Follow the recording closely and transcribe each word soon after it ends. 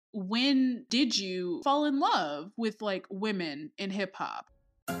when did you fall in love with like women in hip hop?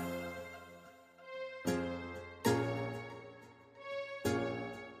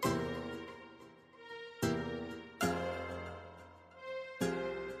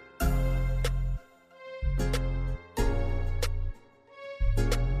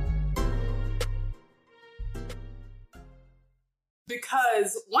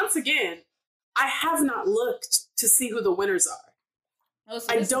 Because once again, I have not looked to see who the winners are. Oh,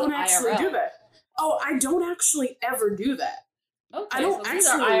 so I don't actually do that. Oh, I don't actually ever do that. Okay, I don't so these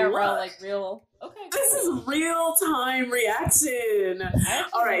actually are IRL, look. like real. Okay, This is real time reaction.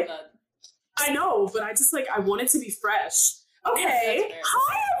 All right, I know, but I just I want it to be fresh. Okay,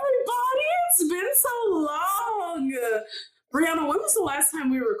 hi everybody. It's been so long. Brianna, when was the last time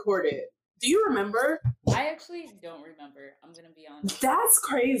we recorded? Do you remember? I actually don't remember. I'm gonna be honest. That's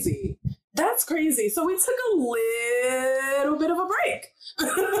crazy. That's crazy. So we took a little bit of a break.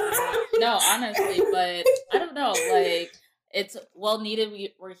 No, honestly, but I don't know. Like, it's well needed.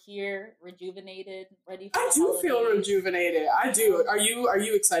 We're here, rejuvenated, ready for the holidays. Feel rejuvenated. I do. Are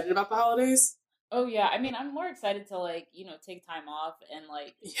you excited about the holidays? Oh yeah. I mean, I'm more excited to take time off and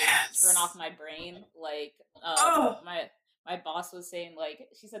turn off my brain. My boss was saying,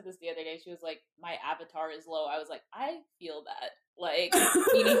 she said this the other day, she was like, my avatar is low. I was like, I feel that.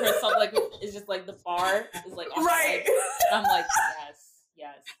 Meaning herself, it's just the bar is on right. I'm like,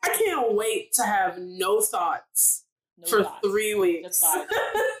 yes. I can't wait to have no thoughts for 3 weeks. Just vibes.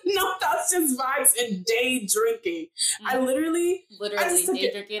 No thoughts, just vibes and day drinking. Mm-hmm. I literally day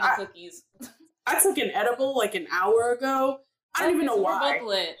drinking and cookies. I took an edible an hour ago. I don't even know why. We're both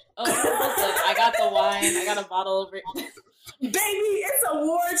lit. I got the wine. I got a bottle over it. Baby, it's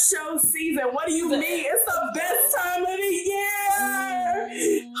award show season. What do you mean? It's the best time of the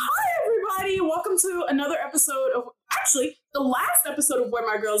year. Hi, everybody. Welcome to another episode of, actually, the last episode of Where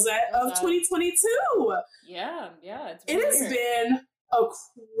My Girl's At of 2022. Yeah. It has been a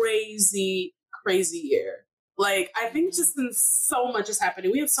crazy, crazy year. I think just so much is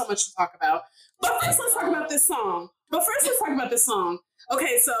happening. We have so much to talk about. But first, let's talk about this song.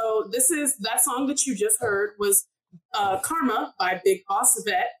 Okay, so that song that you just heard was Karma by Big Boss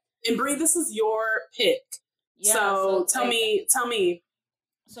Vet. And Brie, this is your pick. Yeah, so tell me.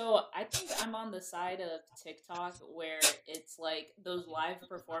 So I think I'm on the side of TikTok where it's those live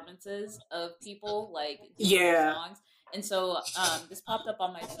performances of people doing songs. And so this popped up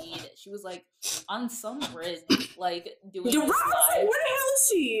on my feed. She was on some bridge, doing this live. Where the hell is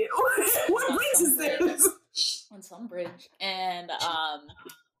she? What bridge is this? On some bridge. And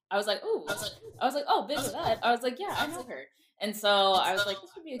I was like, oh, Big Vet. I was like, yeah, I know her. And so I was like,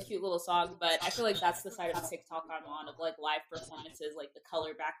 this would be a cute little song, but I feel that's the side of TikTok I'm on of live performances, the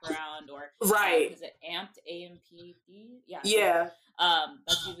color background or right. Is it Amped AMPD? Yeah.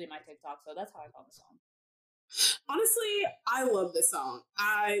 That's usually my TikTok, so that's how I found the song. Honestly, I love this song.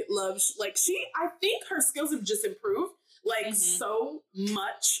 I love I think her skills have just improved so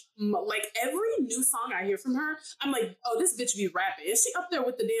much. Every new song I hear from her, I'm like, oh, this bitch be rapping. Is she up there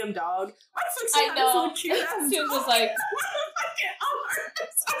with the damn dog? Why the fuck she got this little cute ass she was dog? just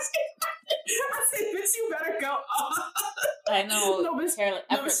I said, bitch, you better go off. I know.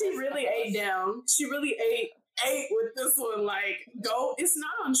 No, she really ate down. She really ate with this one. Go. It's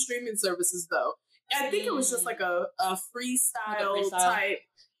not on streaming services though. I think it was just a freestyle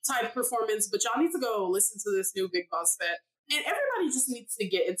type performance, but y'all need to go listen to this new Big Boss Vet. And everybody just needs to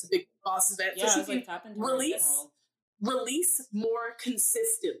get into Big Boss Vet so she can release more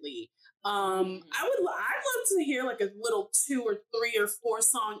consistently. I'd love to hear a little 2 or 3 or 4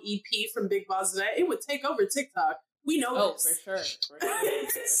 song EP from Big Boss Vet. It would take over TikTok. We know this. For sure.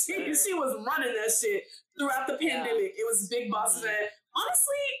 She was running that shit throughout the pandemic. It was Big Boss Vet.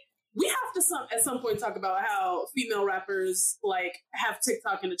 Honestly, we have to at some point talk about how female rappers have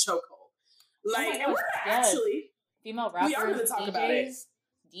TikTok in a chokehold. And we're actually female rappers. We are going to talk about it.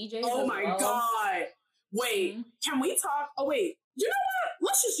 DJs. Oh my god! Wait, can we talk? Oh wait, you know what?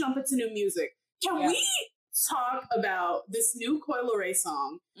 Let's just jump into new music. Can we talk about this new Coi Leray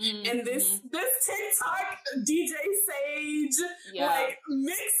song and this TikTok DJ Sage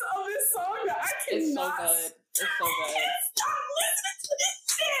mix of this song that I cannot. It's so good. I can't stop listening to this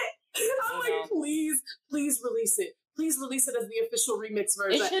shit. I'm please release it. Please release it as the official remix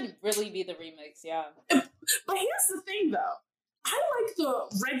version. It should really be the remix, yeah. But here's the thing, though. I like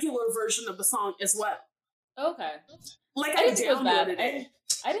the regular version of the song as well. Okay. I didn't think it was bad.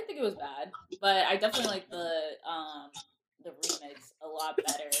 I didn't think it was bad, but I definitely like the remix a lot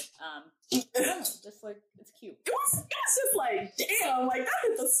better. Just it's cute. It was just damn, that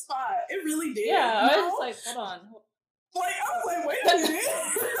hit the spot. It really did. Yeah, I was just hold on. I was wait a minute.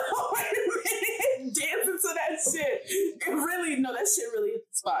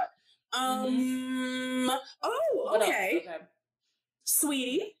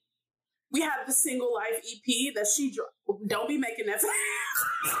 Sweetie, we have the Single Life EP that she don't be making that.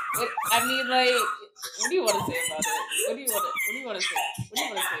 I mean, like, what do you want to say about it? What do you want to say? What do you want to say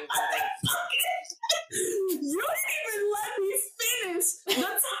about it? You didn't even let me finish the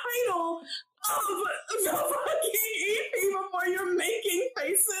title of the fucking EP before you're making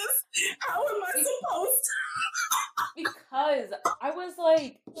faces. How am I supposed to? Because I was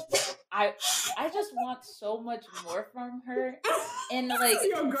like, I just want so much more from her, and like,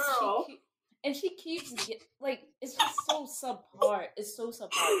 your girl. She keeps like, it's just so subpar. It's so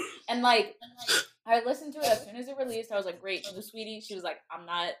subpar, and like, I listened to it as soon as it released. I was like, great, new Sweetie. She was like, I'm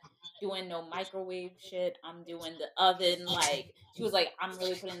not doing no microwave shit. I'm doing the oven. Like, she was like, I'm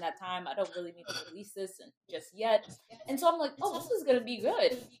really putting that time. I don't really need to release this just yet. And so I'm like, oh, this is gonna be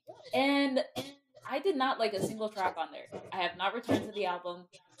good. And I did not like a single track on there. I have not returned to the album.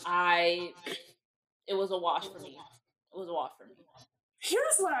 It was a wash for me. It was a wash for me.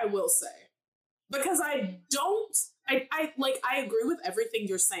 Here's what I will say. Because I agree with everything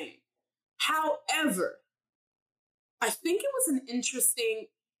you're saying. However, I think it was an interesting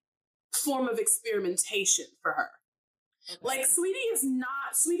form of experimentation for her. Okay. Like, Sweetie is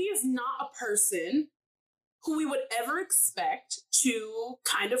not a person who we would ever expect to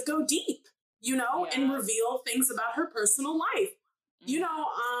kind of go deep, and reveal things about her personal life. And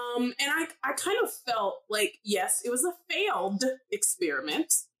I kind of felt like, yes, it was a failed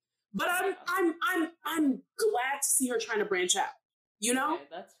experiment, but I'm glad to see her trying to branch out. Okay,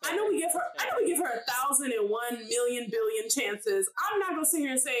 that's fair. I know we give her 1,001 million billion chances. I'm not gonna sit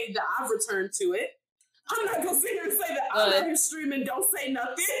here and say that I've returned to it. I'm not gonna sit here and say that I'm not here streaming, don't say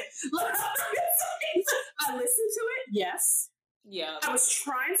nothing. I listened to it, yes. Yeah. I was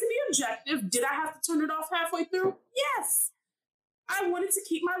trying to be objective. Did I have to turn it off halfway through? Yes. I wanted to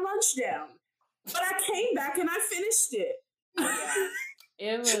keep my lunch down, but I came back and I finished it. Yeah.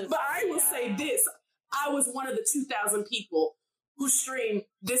 It was. But I will say this: I was one of the 2,000 people who streamed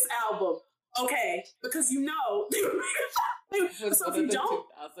this album. Okay, because so if you don't,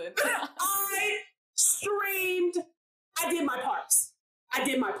 I did my parts. I got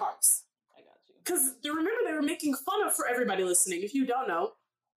you. Because remember, they were making fun of, for everybody listening, if you don't know,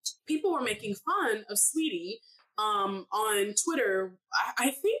 people were making fun of Sweetie on Twitter.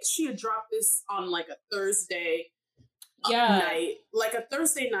 I think she had dropped this on like a Thursday night. Like a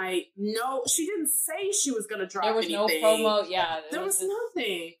Thursday night. No, she didn't say she was going to drop anything. There was no promo. Yeah. There was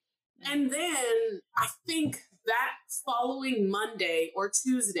nothing. And then I think that following Monday or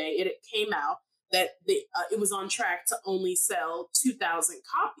Tuesday, it came out that it was on track to only sell 2,000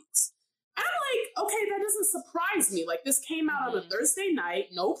 copies. And I'm like, okay, that doesn't surprise me. Like, this came out on a Thursday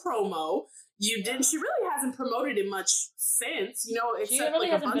night, no promo. She really hasn't promoted it much since, except she really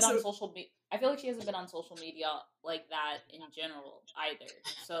like hasn't been on social media. I feel like she hasn't been on social media like that in general either.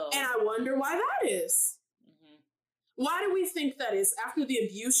 So, and I wonder why that is. Why do we think that is? After the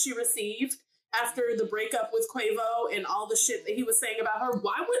abuse she received, after the breakup with Quavo and all the shit that he was saying about her,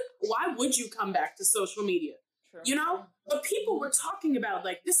 why would you come back to social media? True. But people were talking about,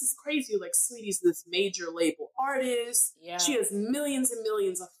 like, this is crazy. Like, Sweetie's this major label artist. Yeah. She has millions and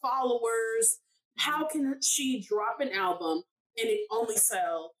millions of followers. How can she drop an album and it only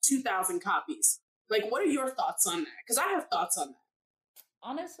sell 2,000 copies? Like, what are your thoughts on that? Because I have thoughts on that.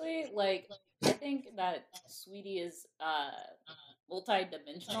 Honestly, like, I think that Sweetie is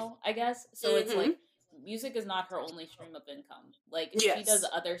multi-dimensional, I guess. So it's like, music is not her only stream of income. Like, she does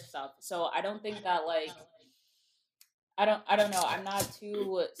other stuff. So I don't think that, like, I don't know. I'm not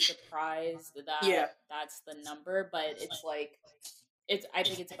too surprised that that's the number, but it's like, I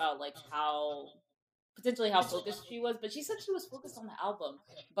think it's about like how focused she was. But she said she was focused on the album.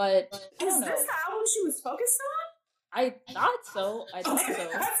 But I don't know. Is this the album she was focused on? I thought so.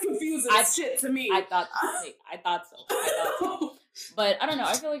 That's confusing as shit to me. I thought so. But I don't know.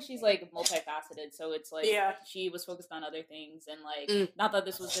 I feel like she's like multifaceted. So it's like she was focused on other things, and like not that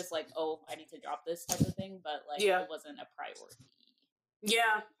this was just like, oh, I need to drop this type of thing, but like it wasn't a priority.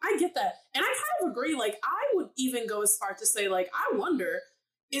 Yeah, I get that, and I kind of agree. Like, I would even go as far to say, like, I wonder,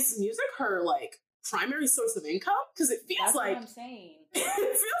 is music her like primary source of income? Because it feels That's like what I'm saying. It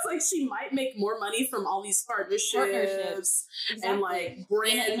feels like she might make more money from all these partnerships. Exactly. And like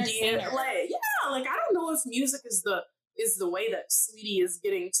brand deals. Like, like, I don't know if music is the way that Sweetie is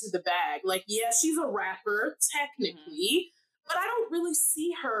getting to the bag. Like, yeah, she's a rapper technically, but I don't really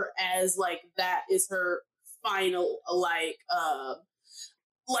see her as like that is her final like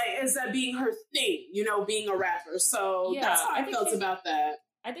is that being her thing, being a rapper. So that's how I felt about that.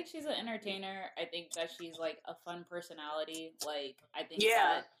 I think she's an entertainer. I think that she's like a fun personality. Like, I think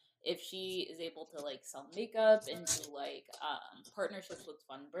that if she is able to like sell makeup and do like partnerships with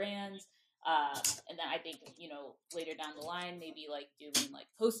fun brands, and then I think, you know, later down the line, maybe like doing like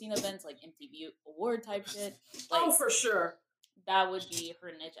hosting events like MTV award type shit. Like, oh, for sure. That would be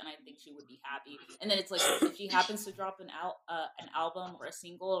her niche, and I think she would be happy. And then it's like, if she happens to drop an album or a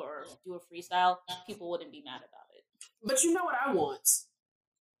single or do a freestyle, people wouldn't be mad about it. But you know what I want?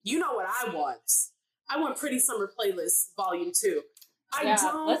 You know what I want? I want Pretty Summer Playlist Volume 2.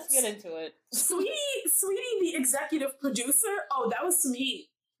 Let's get into it. Sweetie, the executive producer. Oh, that was some heat.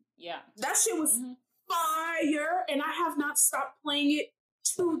 Yeah. That shit was fire, and I have not stopped playing it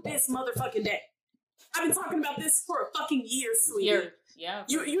to this motherfucking day. I've been talking about this for a fucking year, sweetie. Yeah.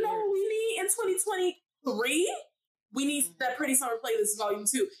 You know what we need in 2023? We need that Pretty Summer Playlist Volume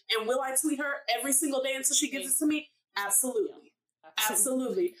 2. And will I tweet her every single day until she gives it to me? Absolutely.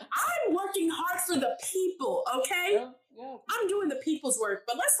 Absolutely. I'm working hard for the people, okay? Yeah. I'm doing the people's work,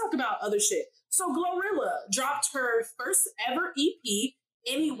 but let's talk about other shit. So Glorilla dropped her first ever EP,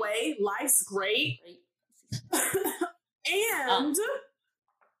 Anyway, Life's Great. And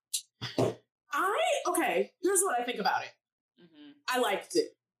here's what I think about it. Mm-hmm. I liked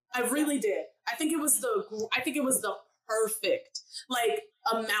it. I really did. I think it was the perfect like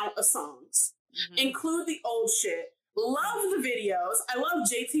amount of songs. Mm-hmm. Include the old shit. Love the videos. I love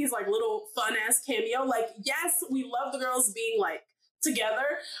JT's like little fun ass cameo. Like, yes, we love the girls being like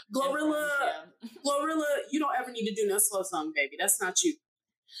together. Glorilla, you don't ever need to do no slow song, baby. That's not you.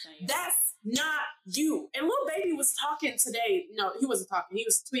 That's not you. And Lil Baby was talking today. No, he wasn't talking. He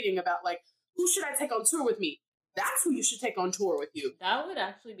was tweeting about like, who should I take on tour with me? That's who you should take on tour with you. That would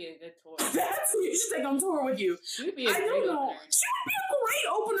actually be a good tour. That's who you should take on tour with you. She would be a great opener. She would be a great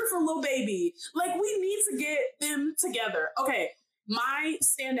opener for Lil Baby. Like, we need to get them together. Okay, my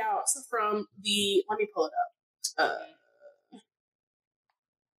standouts from the... Let me pull it up.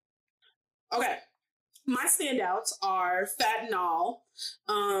 Okay. My standouts are Fat and All,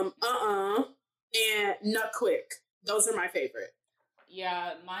 and Nut Quick. Those are my favorite.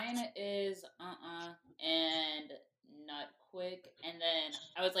 Yeah, mine is and Nut Quick, and then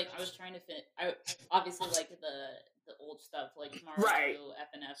I was trying to fit. I obviously like the old stuff like Tomorrow, right.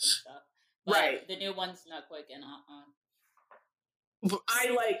 FNF and stuff. But right. The new one's Nut Quick and I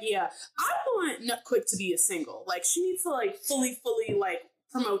want Nut Quick to be a single. Like, she needs to like fully like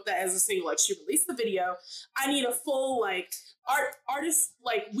promote that as a single. Like, she released the video. I need a full like artist.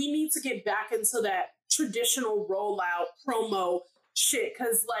 Like, we need to get back into that traditional rollout promo shit,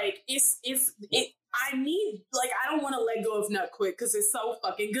 because like I need, like, I don't want to let go of Nut Quick because it's so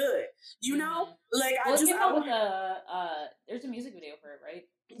fucking good, you know. Like, there's a music video for it, right?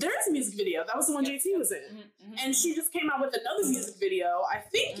 There's a music video. That was the one JT was in, and she just came out with another music video. I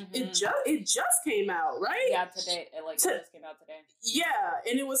think it just came out, right? Yeah, today. It just came out today. Yeah,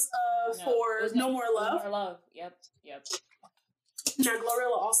 and it was for No More Love. No More Love. Yep. Now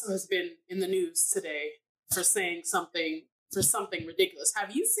Glorilla also has been in the news today for saying something ridiculous.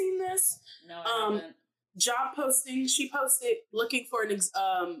 Have you seen this? No, I haven't. Job posting. She posted looking for an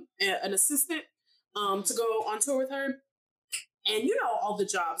assistant to go on tour with her. And you know all the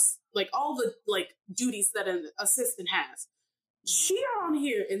jobs, like all the like duties that an assistant has. She got on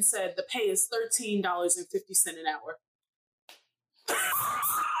here and said the pay is $13.50 an hour.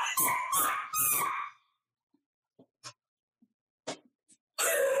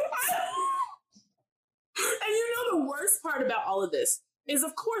 And you know the worst part about all of this is,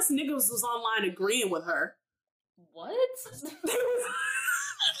 of course, niggas was online agreeing with her. What?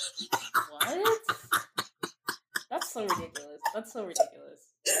 What? That's so ridiculous. Like, what?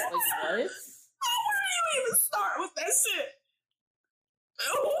 Where do you even start with that shit?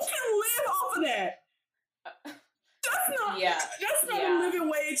 Who can live off of that? That's not a living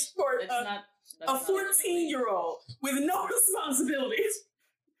wage for a 14-year-old with no responsibilities.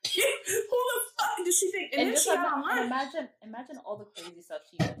 Who the fuck does she think? And then she got online. Imagine all the crazy stuff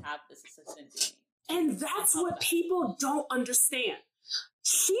she would have this assistant doing. And that's what people don't understand.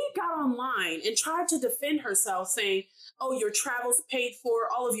 She got online and tried to defend herself, saying, "Oh, your travel's paid for,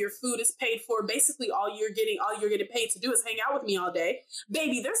 all of your food is paid for. Basically, all you're getting paid to do is hang out with me all day,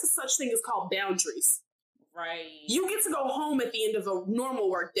 baby." There's a such thing as called boundaries. Right. You get to go home at the end of a normal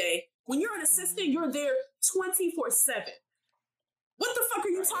work day. When you're an assistant, you're there 24/7. What the fuck are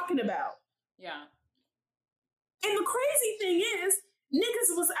you talking about? Yeah. And the crazy thing is,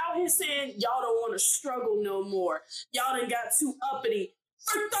 niggas was out here saying, y'all don't want to struggle no more. Y'all done got too uppity.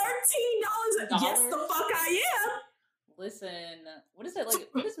 For $13, yes, the fuck I am. Listen, what is it like?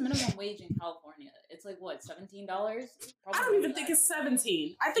 What is minimum wage in California? It's like what, $17? I don't even think it's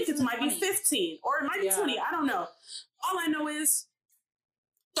 17. I think it might be 15, or it might be 20. I don't know. All I know is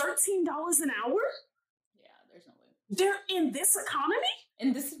 $13 an hour? Yeah, there's no way. They're in this economy?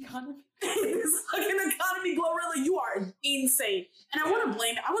 In this economy? In this fucking economy, Glorilla, you are insane. And I want to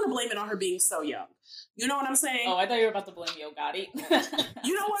blame it on her being so young. You know what I'm saying? Oh, I thought you were about to blame Yo Gotti.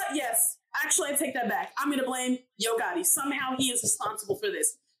 You know what? Yes. Actually, I take that back. I'm going to blame Yo Gotti. Somehow he is responsible for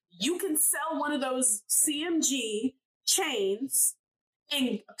this. You can sell one of those CMG chains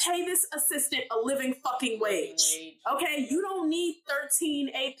and pay this assistant a living fucking wage. Okay? You don't need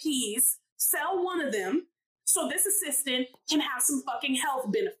 13 APs. Sell one of them so this assistant can have some fucking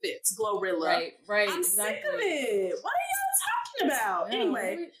health benefits, Glorilla. Right. I'm exactly. sick of it. What are y'all talking about? Yeah,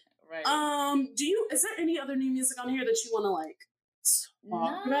 anyway, is there any other new music on here that you want to like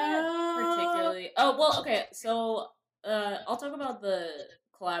talk about? Particularly. Oh, well, okay. So, I'll talk about the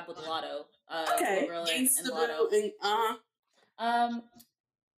collab with Lotto. Okay. And Lotto.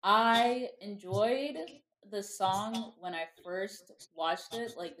 I enjoyed the song when I first watched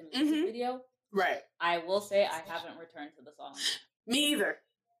it, like the music video. Right. I will say I haven't returned to the song. Me either.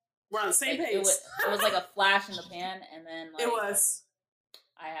 We're on the same page. It was like a flash in the pan, and then like, it was.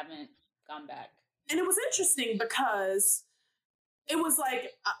 I haven't gone back. And it was interesting because it was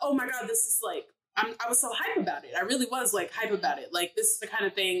like, oh my God, this is like, I was so hype about it. I really was like hype about it. Like, this is the kind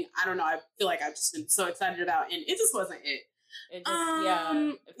of thing, I don't know, I feel like I've just been so excited about, and it just wasn't it. It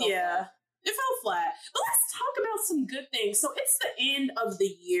just, it fell flat. But let's talk about some good things. So it's the end of the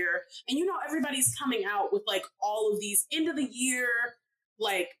year, and you know everybody's coming out with like all of these end of the year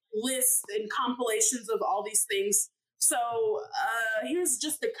like lists and compilations of all these things. So here's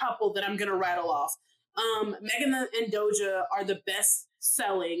just a couple that I'm gonna rattle off. Megan and Doja are the best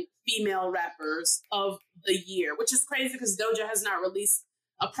selling female rappers of the year, which is crazy because Doja has not released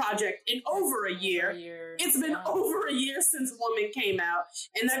a project in over a year. It's been over a year since Woman came out.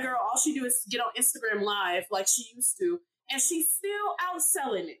 And that girl, all she do is get on Instagram Live like she used to. And she's still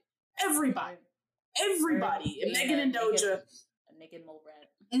outselling it. Everybody. And Megan and Doja. Naked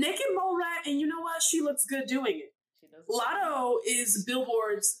Mole Rat. And you know what? She looks good doing it. Lotto is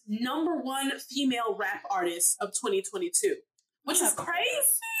Billboard's #1 female rap artist of 2022. Which is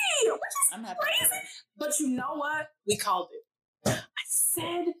crazy. But you know what? We called it. I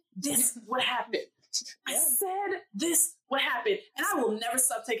said this would happen. I said this would happen. And I will never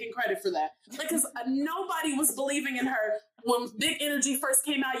stop taking credit for that. Because nobody was believing in her. When Big Energy first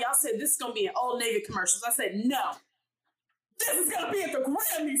came out, y'all said this is going to be in Old Navy commercials. I said, no. This is going to be at the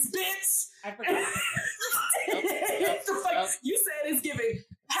Grammys, bitch. I forgot. You said it's giving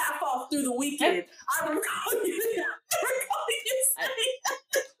half off through the weekend. I recall you saying.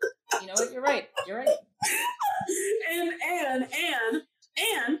 You know what? You're right.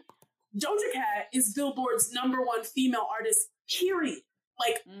 And Doja Cat is Billboard's #1 female artist, period.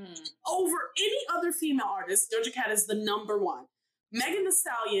 Like, over any other female artist, Doja Cat is the #1. Megan Thee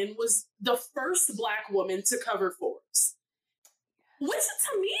Stallion was the first Black woman to cover Forbes. Which,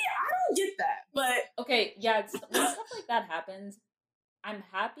 to me, I don't get that. But okay, yeah, when stuff like that happens, I'm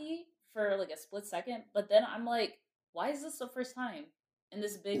happy for like a split second, but then I'm like, why is this the first time in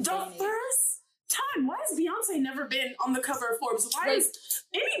this big first time? Why has Beyonce never been on the cover of Forbes? Why is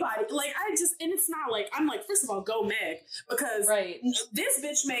anybody like? And it's not like I'm like. First of all, go Meg, because this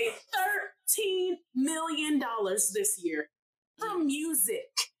bitch made $13 million this year from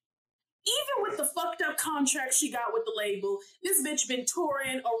music. Even with the fucked up contract she got with the label, this bitch been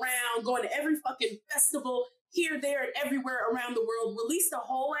touring around, going to every fucking festival here, there, and everywhere around the world. Released a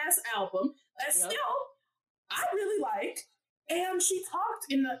whole ass album that still I really like. And she talked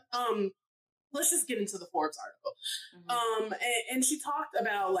in the let's just get into the Forbes article. And she talked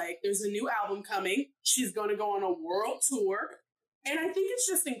about like there's a new album coming. She's going to go on a world tour, and I think it's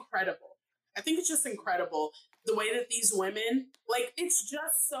just incredible. The way that these women, like, it's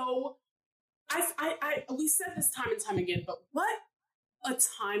just so. We said this time and time again, but what a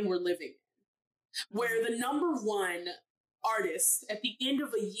time we're living in, where the #1 artist at the end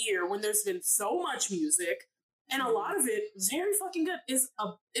of a year, when there's been so much music. And a lot of it, very fucking good, is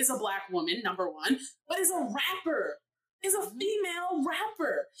a Black woman, #1, but is a rapper, is a female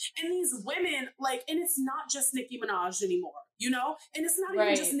rapper. And these women, like, and it's not just Nicki Minaj anymore, you know? And it's not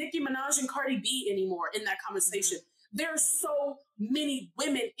even just Nicki Minaj and Cardi B anymore in that conversation. There are so many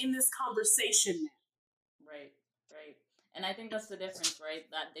women in this conversation now. Right. And I think that's the difference, right?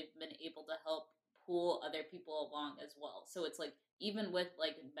 That they've been able to help pull other people along as well. So it's like, even with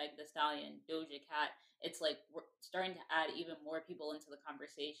like Meg Thee Stallion, Doja Cat, it's like we're starting to add even more people into the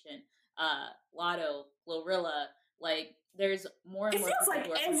conversation. Lotto, Glorilla, like there's more and more. It feels like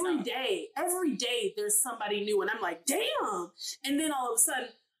every day there's somebody new, and I'm like, damn. And then all of a sudden,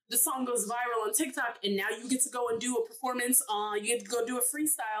 the song goes viral on TikTok, and now you get to go and do a performance, you get to go do a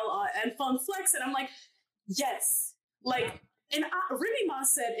freestyle and Funk Flex, and I'm like, yes. Like, and Remy Ma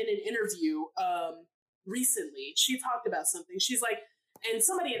said in an interview recently, she talked about something. She's like, and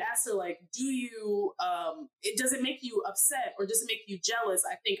somebody had asked her, like, do you, does it make you upset or does it make you jealous?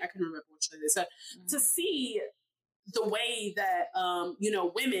 I think, I can remember which they said, to see the way that,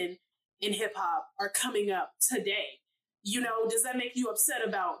 women in hip hop are coming up today. Does that make you upset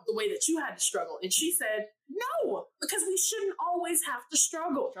about the way that you had to struggle? And she said, no, because we shouldn't always have to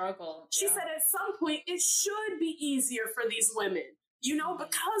struggle. She said at some point it should be easier for these women,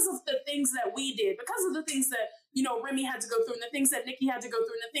 because of the things that we did, because of the things that, Remy had to go through and the things that Nicki had to go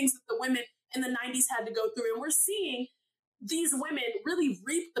through and the things that the women in the 90s had to go through. And we're seeing these women really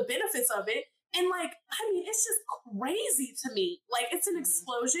reap the benefits of it. And it's just crazy to me. Like, it's an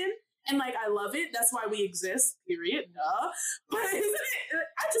explosion. And I love it. That's why we exist, period. Duh. But isn't it?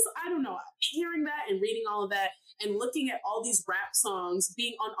 I don't know. Hearing that and reading all of that and looking at all these rap songs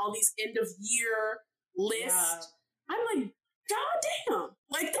being on all these end of year lists, I'm like, God damn.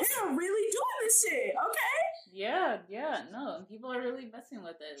 They're really doing this shit. Okay. Yeah. No, people are really messing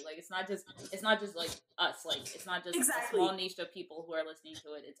with it. It's not just like us. It's not just a small niche of people who are listening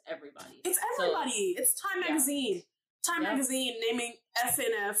to it. It's everybody. It's everybody. So, it's Time Magazine. Time Magazine naming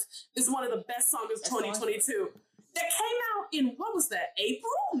FNF is one of the best songs of 2022. That came out in, what was that,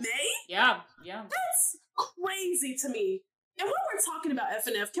 April? May? Yeah. That's crazy to me. And when we're talking about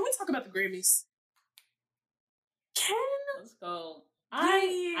FNF, can we talk about the Grammys? Let's go.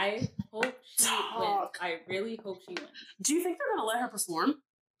 I hope she wins. I really hope she wins. Do you think they're going to let her perform?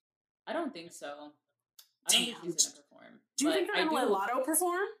 I don't think so. I don't think she's going to perform. Do you think they're going to let Lotto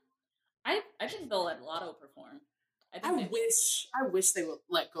perform? I think they'll let Lotto perform. I wish they would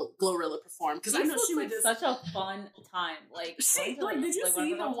let Glorilla perform, because I know she would just such a fun time. Did you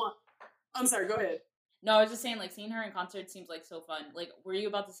see the one? I'm sorry, go ahead. No, I was just saying, seeing her in concert seems so fun. Were you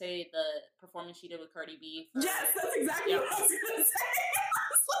about to say the performance she did with Cardi B? Yes, that's exactly what I was gonna say.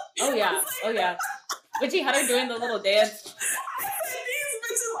 Oh yeah. But she had her doing the little dance. I said, these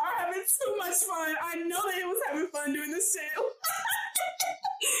bitches are having too much fun. I know they was having fun doing this shit.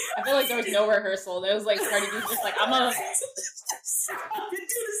 I feel like there was no rehearsal. There was Cardi B's just I'm gonna show up and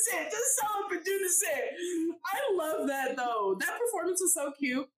do the shit. Just show up and do the shit. I love that though. That performance was so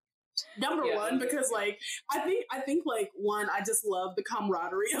cute. Number one, because I think one, I just love the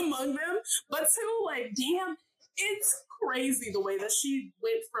camaraderie among them. But two, damn, it's crazy the way that she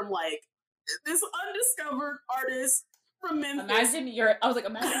went from this undiscovered artist from Memphis. Imagine you're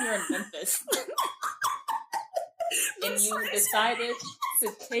in Memphis. And you decided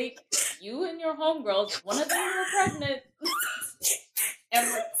to take you and your homegirls, one of them were pregnant, and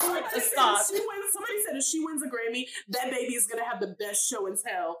record a song. Somebody said if she wins a Grammy, that baby is going to have the best show in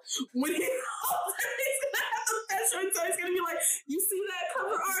tell. When he's going to have the best show in tell, he's going to be like, you see that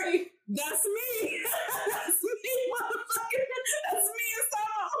cover art? That's me. That's me, motherfucker. That's me and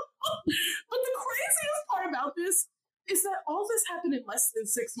Samo. But the craziest part about this is that all this happened in less than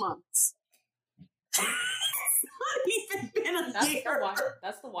 6 months. It's not even been a year.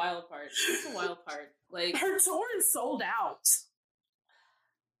 That's the wild part. Her tour is sold out.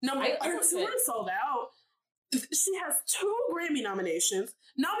 Her tour is sold out. She has 2 Grammy nominations,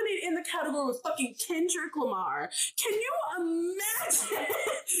 nominated in the category with fucking Kendrick Lamar. Can you imagine?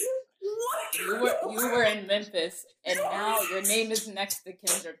 You were in Memphis, and now your name is next to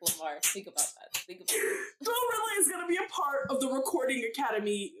Kendrick Lamar. Think about that. Glorilla is going to be a part of the Recording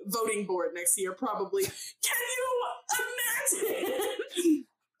Academy voting board next year, probably. Can you imagine?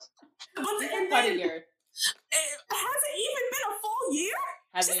 Quite a year. Has it even been a full year?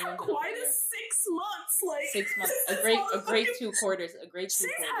 She's had quite a 6 months. 6 months. A great 2 quarters. She's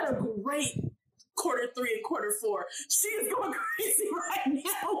had a great quarter 3 and quarter 4. She is going crazy right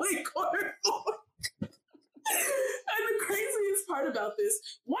now in quarter 4. And the craziest part about this,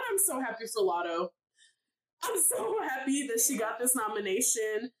 one, I'm so happy for Lotto. I'm so happy that she got this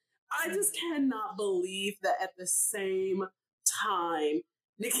nomination. I just cannot believe that at the same time,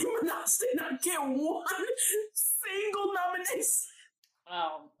 Nicki Minaj did not get one single nomination.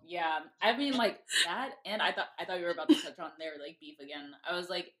 Oh yeah, I mean that, and I thought you were about to touch on their beef again. I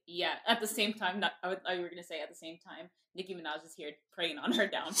was yeah. At the same time, I thought you were gonna say at the same time, Nicki Minaj is here praying on her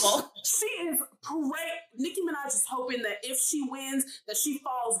downfall. She is Nicki Minaj is hoping that if she wins, that she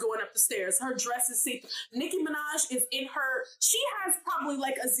falls going up the stairs. Her dress is see. Nicki Minaj is in her. She has probably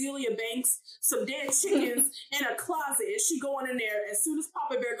Azealia Banks, some dead chickens in a closet, and she going in there as soon as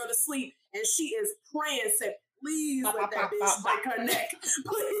Papa Bear go to sleep, and she is praying, said, please let that bitch break her neck.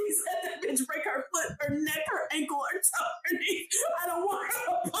 Please let that bitch break her foot, her neck, her ankle, her toe, her knee. I don't want her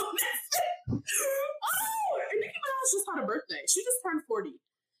up on that thing. Oh, and Nicki Minaj just had a birthday. She just turned 40.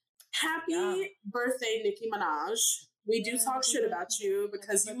 Happy birthday, Nicki Minaj. We do talk shit about you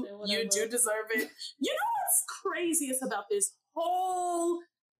because you do deserve it. You know what's craziest about this whole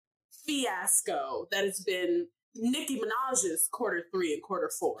fiasco that has been Nicki Minaj's Q3 and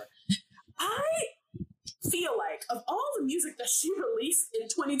Q4? I feel like of all the music that she released in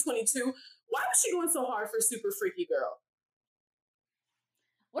 2022, why was she going so hard for Super Freaky Girl?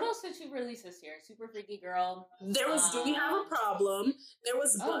 What else did she release this year? Super Freaky Girl. There was Do We Have a Problem? There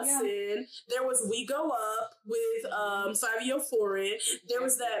was Bussin'. There was We Go Up with Fabio Foreign. There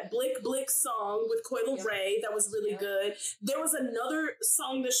was that Blick Blick song with Coil Ray that was really good. There was another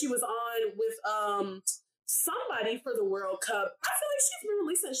song that she was on with somebody for the World Cup. I feel like she's been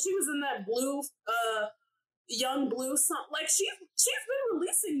releasing. She was in that blue Young Blue song. Like she's been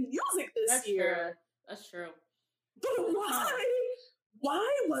releasing music this year. True. That's true. But why? Why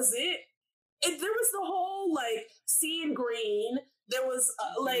was it? There was the whole like Seeing Green. There was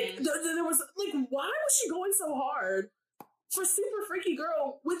there was like, why was she going so hard for Super Freaky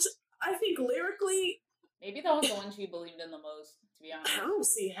Girl? Which I think lyrically, maybe that was the one she believed in the most. To be honest, I don't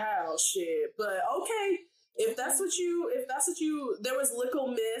see how shit. But okay, if that's what you, there was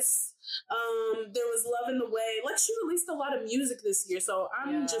Lickle Miss. There was Love in the Way. Like she released a lot of music this year, so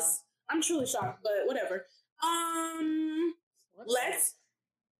I'm truly shocked. But whatever. Let's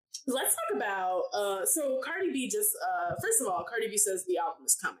talk about so Cardi B just first of all, Cardi B says the album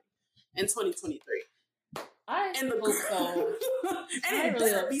is coming in 2023. I hope so. And it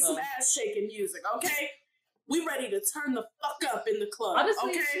better be some ass shaking music, okay? We ready to turn the fuck up in the club.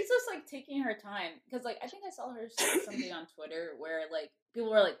 Honestly, okay? She's just like taking her time because like I think I saw her say something on Twitter where like people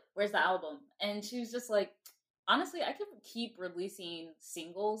were like, "Where's the album?" And she was just like, "Honestly, I could keep releasing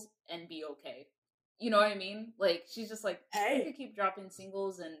singles and be okay." You know what I mean? Like, she's just like, hey, I could keep dropping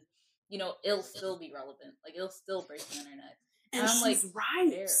singles and, you know, it'll still be relevant. Like, it'll still break the internet. And I'm like, right.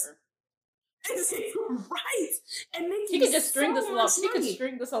 There. And she's right. And she could just string this along. She could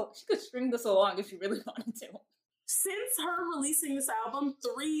string this along if she really wanted to. Since her releasing this album,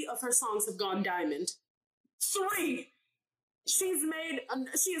 3 of her songs have gone diamond. 3. She has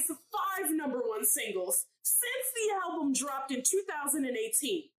 5 #1 singles since the album dropped in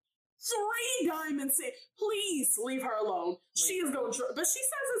 2018. 3 diamonds. Please leave her alone. She is going to, but she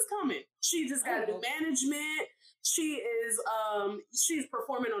says it's coming. She just got new management. She is, she's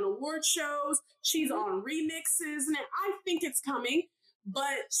performing on award shows. She's on remixes. And I think it's coming.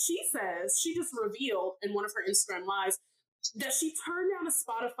 But she says, she just revealed in one of her Instagram lives that she turned down a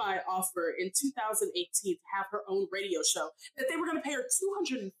Spotify offer in 2018 to have her own radio show, that they were going to pay her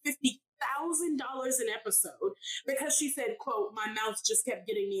 $250,000 an episode because she said, quote, my mouth just kept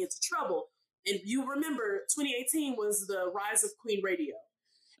getting me into trouble. And you remember 2018 was the rise of Queen Radio.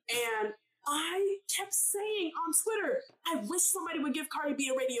 And I kept saying on Twitter, I wish somebody would give Cardi B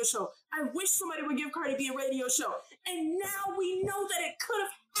a radio show. I wish somebody would give Cardi B a radio show. And now we know that it could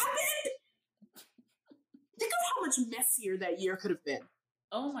have happened. Think of how much messier that year could have been.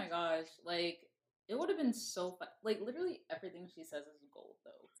 Oh my gosh. Like, it would have been so fun. Like, literally everything she says is gold,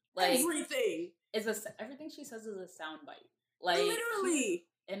 though. Like, everything. Everything she says is a soundbite. Like, literally.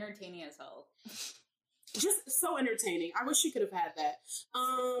 Entertaining as hell. Just so entertaining. I wish she could have had that.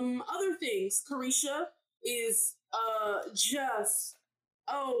 Other things. Carisha is just,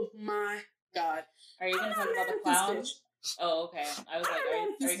 oh my God. Are you going to talk about the clown? Oh, okay. I was like, are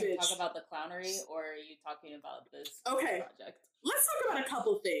you going to talk about the clownery or are you talking about this project? Let's talk about a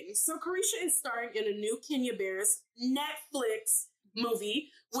couple things. So Carisha is starring in a new Kenya Barris Netflix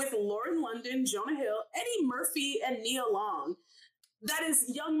movie with Lauren London, Jonah Hill, Eddie Murphy, and Nia Long. That is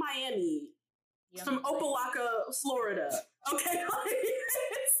Young Miami from Opelika, Florida. Okay?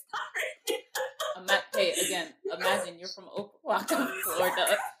 Hey, again, imagine you're from Opelika,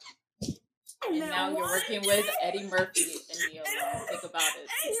 Florida. And now you're working with Eddie Murphy and Nia Long. Think about it.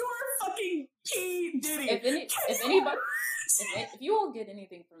 And you are fucking P. Diddy. If you won't get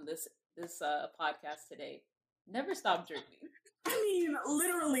anything from this podcast today, never stop dreaming. I mean,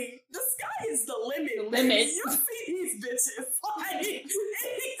 literally, the sky is the limit. The limit. You see these bitches. Like,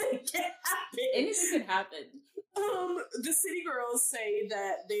 anything can happen. Anything can happen. The City Girls say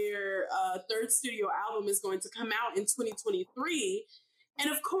that their 3rd studio album is going to come out in 2023.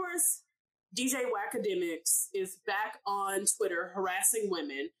 And of course, DJ Wackademics is back on Twitter harassing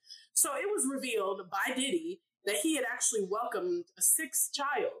women. So it was revealed by Diddy that he had actually welcomed a 6th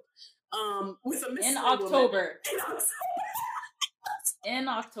child with a mystery in October. Woman. In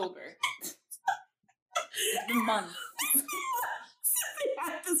October. It's been months. They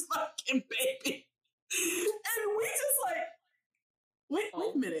had this fucking baby. And we just like, wait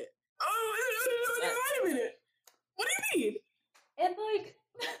a minute. Wait a minute. What do you mean? And like,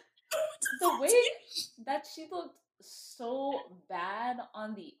 the way that she looked so bad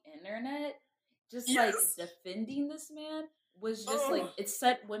on the internet, just like defending this man, was just like, it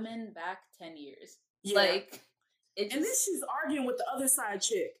set women back 10 years. Yeah. Like, it just... And then she's arguing with the other side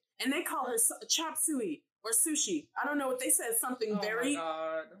chick, and they call her chop suey or sushi. I don't know what they said, something very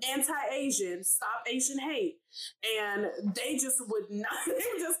anti-Asian, stop Asian hate. And they just would not, her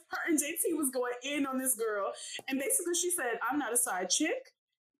and JT was going in on this girl. And basically she said, I'm not a side chick.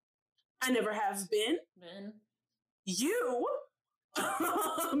 I never have been. You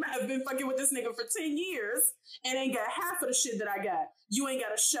have been fucking with this nigga for 10 years and ain't got half of the shit that I got. You ain't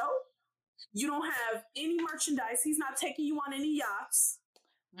got a show. You don't have any merchandise. He's not taking you on any yachts.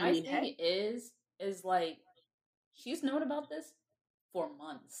 My thing is like, she's known about this for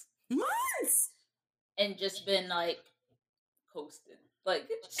months. And just been like coasting. Like,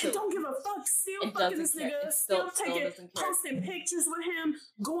 and don't give a fuck. Still fucking this nigga. Still posting pictures with him,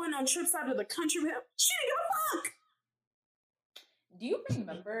 going on trips out of the country with him. She didn't give a fuck. Do you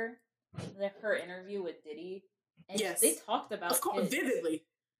remember her interview with Diddy? And they talked about kids. Vividly.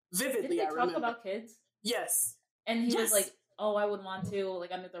 Didn't they talk about kids? Yes. And he was like, oh, I would want to,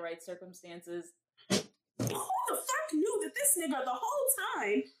 like, under the right circumstances. Who the fuck knew that this nigga the whole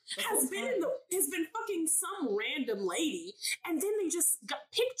time has been fucking some random lady, and then they just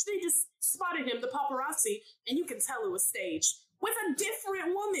spotted him, the paparazzi, and you can tell it was staged, with a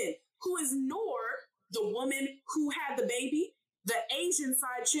different woman who is nor the woman who had the baby, the Asian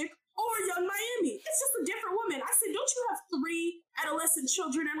side chick, or Young Miami. It's just a different woman. I said, don't you have 3 adolescent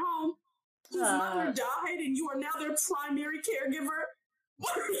children at home whose mother died and you are now their primary caregiver?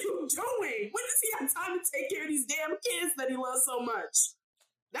 What are you doing? When does he have time to take care of these damn kids that he loves so much?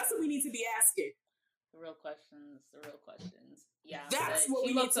 That's what we need to be asking. The real questions. Yeah. That's what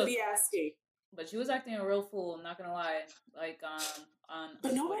we need to be asking. But she was acting a real fool, I'm not gonna lie. Like, on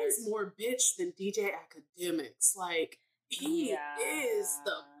But nobody's more bitch than DJ Academics. Like, he is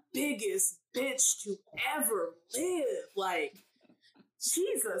the biggest bitch to ever live. Like,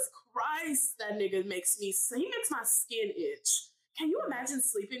 Jesus Christ, that nigga makes my skin itch. Can you imagine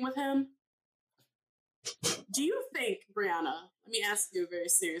sleeping with him? Do you think, Brianna, let me ask you a very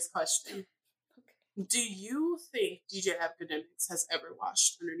serious question. Okay. Do you think DJ Academics has ever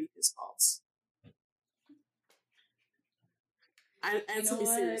washed underneath his balls? Answer me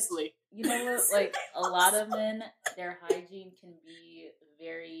seriously. You know what? Like, a lot of men, their hygiene can be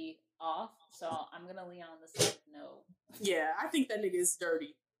very off, so I'm gonna lean on the side no. Yeah, I think that nigga is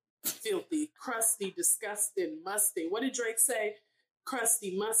dirty, filthy, crusty, disgusting, musty. What did Drake say?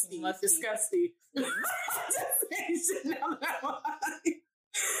 Crusty, musty. Disgusting. Anyway,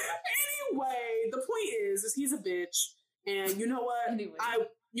 the point is he's a bitch, and you know what? Anyway. I'm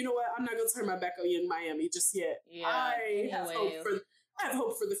not gonna turn my back on Young Miami just yet. Yeah. I have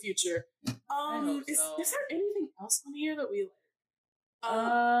hope for the future. Is there anything else on here that we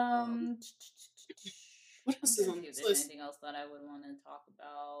like? What else is on this list? Anything else that I would want to talk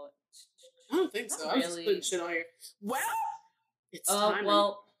about? I don't think so. I'm just putting shit on here. Well, it's time.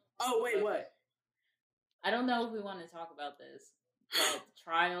 Well. Oh wait, what? I don't know if we want to talk about this, but the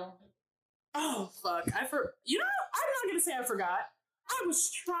trial. Oh fuck! I'm not gonna say I forgot. I was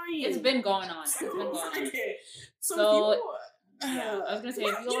trying. It's been going on. Okay. So I was gonna say,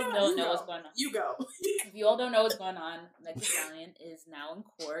 if you all don't know what's going on, you go. If you all don't know what's going on, Meg Thee Stallion is now in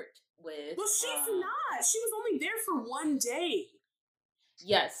court with. Well, she's not. She was only there for one day.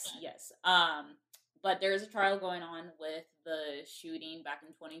 Yes. But there is a trial going on with the shooting back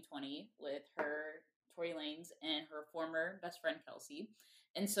in 2020 with her, Tory Lanez, and her former best friend Kelsey.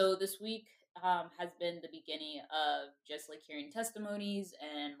 And so this week has been the beginning of just like hearing testimonies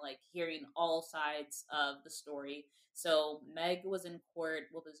and like hearing all sides of the story. So Meg was in court,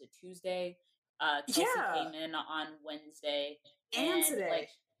 what was it, Tuesday? Kelsey came in on Wednesday. And today.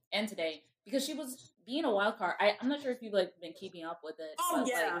 And today. Because she was being a wild card. I'm not sure if you've like been keeping up with it. Oh, but,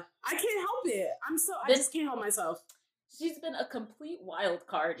 yeah. I can't help it. I just can't help myself. She's been a complete wild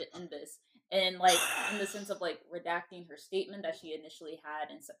card in this. And like in the sense of like redacting her statement that she initially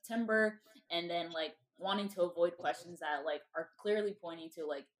had in September, and then like wanting to avoid questions that like are clearly pointing to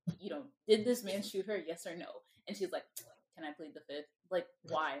like, did this man shoot her? Yes or no? And she's like, can I plead the fifth? Like,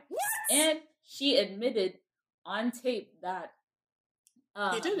 why? What? And she admitted on tape that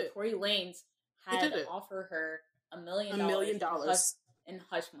Tory Lanez had offered her $1 million in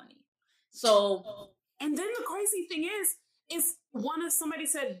hush money. So, and then the crazy thing is somebody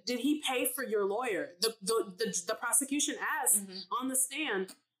said, did he pay for your lawyer? The prosecution asked on the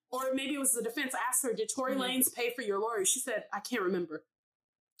stand, or maybe it was the defense asked her, did Tory Lanez pay for your lawyer? She said, I can't remember.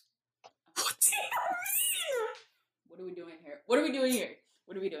 What do you mean? What are we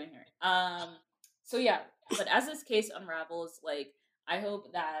doing here? So yeah, but as this case unravels, like, I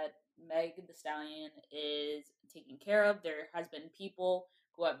hope that Meg the Stallion is taken care of. There has been people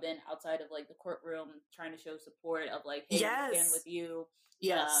who have been outside of, like, the courtroom trying to show support of, like, hey, we stand with you.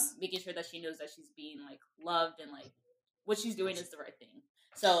 Yes. Making sure that she knows that she's being, like, loved and, like, what she's doing is the right thing.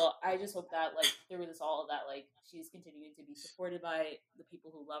 So I just hope that, like, through this all, that, like, she's continuing to be supported by the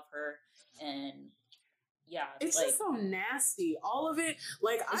people who love her. And yeah, it's like, just so nasty. All of it,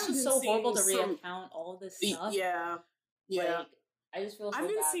 like, it's just so horrible to recount all this stuff. Yeah. Like, I just feel so I've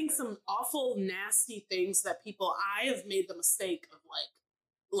been bad seeing some awful, nasty things that I have made the mistake of,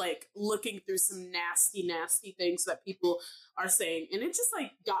 like looking through some nasty, nasty things that people are saying. And it just,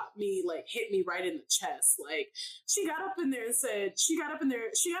 like, got me, like, hit me right in the chest. Like, she got on the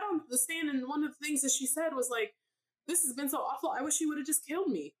stand, and one of the things that she said was, like, this has been so awful. I wish he would have just killed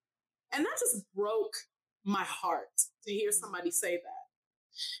me. And that just broke my heart to hear somebody say that.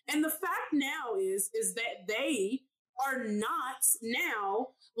 And the fact now is that they are not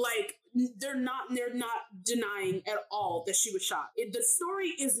now, like, they're not denying at all that she was shot. The story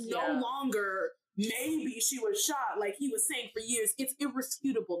is no longer maybe she was shot, like he was saying for years. It's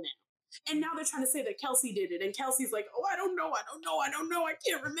irrefutable now. And now they're trying to say that Kelsey did it. And Kelsey's like, oh, I don't know. I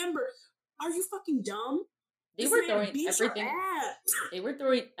can't remember. Are you fucking dumb? They were throwing everything. They were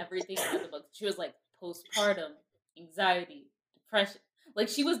throwing everything out the book. She was like, postpartum, anxiety, depression. Like,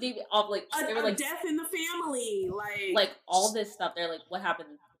 she was off, like, they were like, death in the family, like all this stuff. They're like, what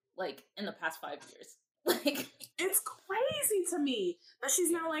happened, like, in the past 5 years? Like, it's crazy to me that she's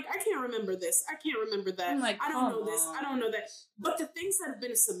now like, I can't remember this, I can't remember that, like, I don't know this, I don't know that. But the things that have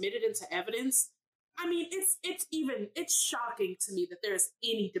been submitted into evidence, I mean, it's shocking to me that there's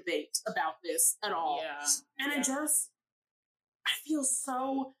any debate about this at all. Yeah. And I feel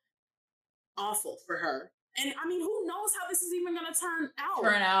so awful for her. And I mean, who knows how this is even going to turn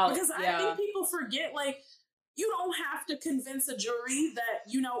out? Because I think people forget, like, you don't have to convince a jury that,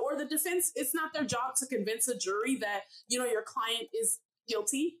 or the defense, it's not their job to convince a jury that, your client is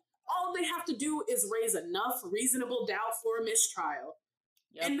guilty. All they have to do is raise enough reasonable doubt for a mistrial.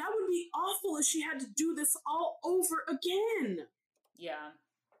 Yep. And that would be awful if she had to do this all over again. Yeah.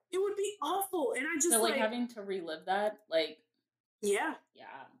 It would be awful. And I just, so, like, having to relive that, like... Yeah.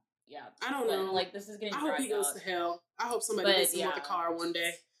 I don't know. Like, this is getting I hope he goes to hell. I hope somebody gets him with a car one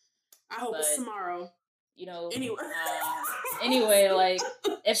day. I hope it's tomorrow. Anyway, like,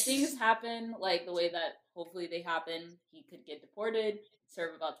 if things happen, like, the way that hopefully they happen, he could get deported,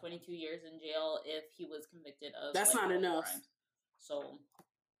 serve about 22 years in jail if he was convicted of... That's not enough. Crime. So...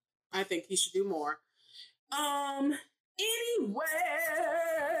 I think he should do more. Anyway,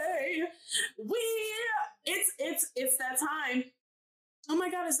 it's that time. Oh my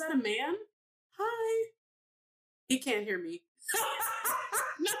God, is that a man? Hi. He can't hear me.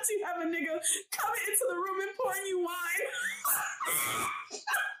 Not to have a nigga come into the room and pouring you wine.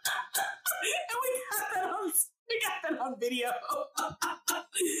 And we got that on video.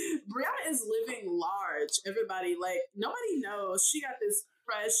 Brianna is living large. Everybody, like, nobody knows. She got this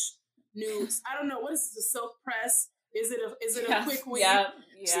fresh new, I don't know, what is this, a silk press? Is it a quick weave?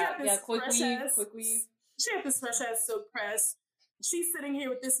 Quick weave. She had this fresh ass silk press. She's sitting here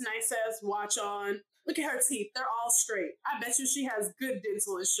with this nice ass watch on. Look at her teeth. They're all straight. I bet you she has good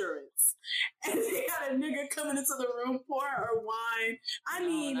dental insurance. And they got a nigga coming into the room pouring her wine. Not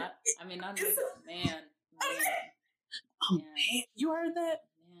nigga, man. Oh, man. You heard that?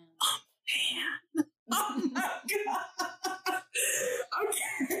 Man. Oh, man. Oh, my God.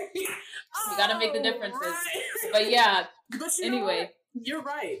 Okay. We gotta make the differences. Right. But yeah. But anyway. You're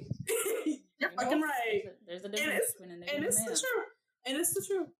right. You're fucking right. There's a difference between a nigga and a man. And it's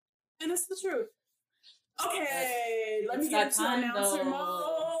the truth. Okay, let me get into announcer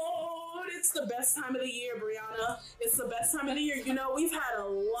mode. It's the best time of the year, Brianna. It's the best time of the year. We've had a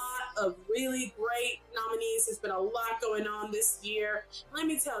lot of really great nominees. There's been a lot going on this year. Let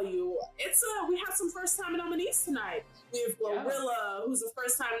me tell you, we have some first-time nominees tonight. We have Glorilla, who's a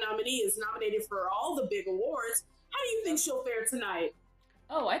first-time nominee, is nominated for all the big awards. How do you think she'll fare tonight?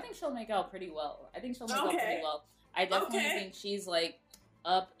 Oh, I think she'll make out pretty well. I definitely think she's, like,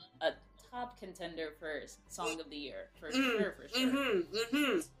 a top contender for Song of the Year. For sure.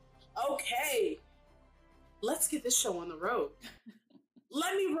 Okay. Let's get this show on the road.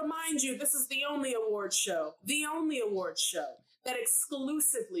 Let me remind you, this is the only award show that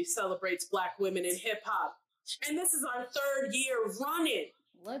exclusively celebrates Black women in hip-hop. And this is our 3rd year running.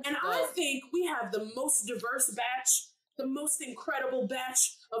 I think we have the most diverse batch, the most incredible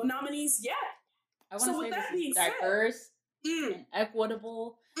batch of nominees yet. I want to say this is diverse and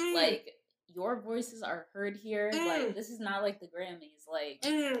equitable. Like, your voices are heard here. Like, this is not like the Grammys. Like,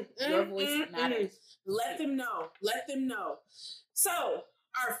 your voice matters. Let them know. Let them know. So,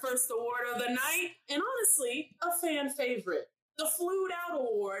 our first award of the night, and honestly, a fan favorite. The Flued Out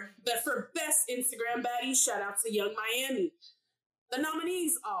Award, that for Best Instagram Baddie, shout out to Young Miami. The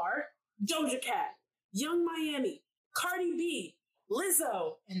nominees are Doja Cat, Young Miami, Cardi B,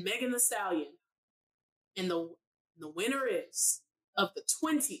 Lizzo, and Megan Thee Stallion. And the winner is of the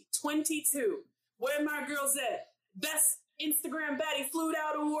 2022 Where My Girls At Best Instagram Baddie Flued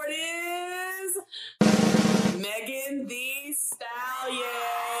Out Award is Megan Thee Stallion.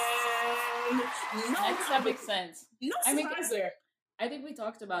 That makes sense. No surprise there. I think we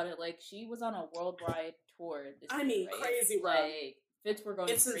talked about it. Like, she was on a worldwide tour this year, right? Crazy, right? Like, fits were going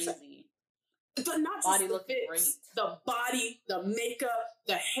crazy. But not body just the fits, the body, the makeup,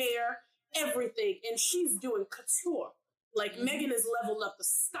 the hair, everything. And she's doing couture. Like, Megan has leveled up the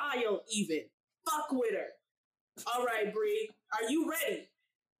style even. Fuck with her. All right, Bree. Are you ready?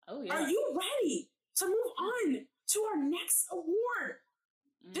 Oh, yeah. Are you ready to move on to our next award?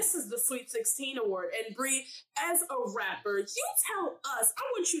 This is the Sweet 16 Award. And Bree, as a rapper, you tell us, I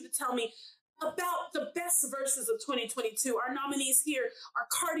want you to tell me about the best verses of 2022. Our nominees here are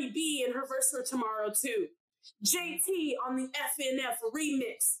Cardi B and her verse for Tomorrow 2. JT on the FNF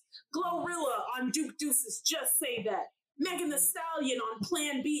remix. Glorilla on Duke Deuce's Just Say That. Megan Thee Stallion on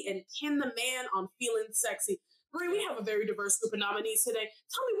Plan B, and Ken the Man on Feeling Sexy. Bree, we have a very diverse group of nominees today.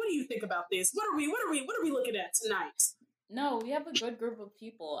 Tell me, what do you think about this? What are we looking at tonight? No, we have a good group of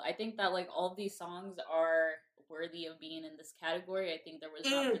people. I think that, like, all of these songs are worthy of being in this category. I think there was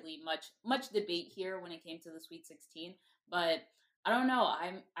not really much debate here when it came to the Sweet 16, but I don't know.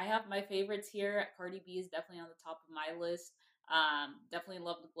 I have my favorites here. Cardi B is definitely on the top of my list. Definitely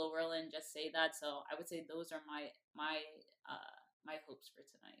love the Glorilla and Just Say That. So I would say those are my hopes for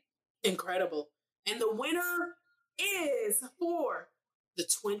tonight. Incredible. And the winner is for the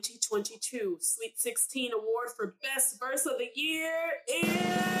 2022 Sweet 16 Award for Best Verse of the Year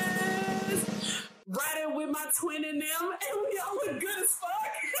is Riding With My Twin and Them, and we all look good as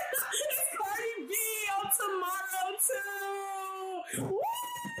fuck. It's Cardi B on Tomorrow 2. Woo!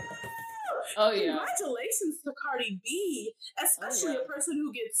 Oh, yeah. Congratulations to Cardi B, especially a person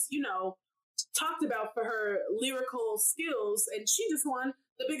who gets, talked about for her lyrical skills, and she just won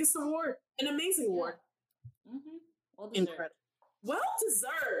the biggest award, an amazing award. Well deserved. Incredible. Well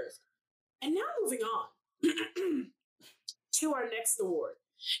deserved. And now moving on to our next award.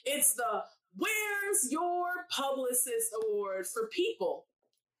 It's the Where's Your Publicist Award for people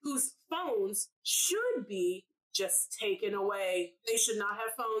whose phones should be just taken away. They should not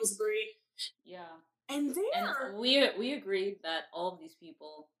have phones, Bree. Yeah. And we agreed that all of these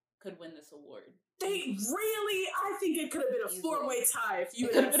people could win this award. I think it could have been a four-way tie if you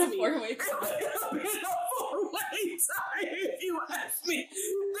asked me. It could have been a four-way tie if you asked me.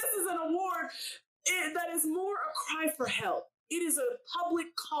 This is an award that is more a cry for help. It is a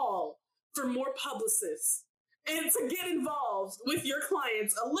public call for more publicists and to get involved with your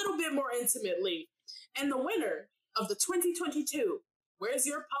clients a little bit more intimately. And the winner of the 2022 Where's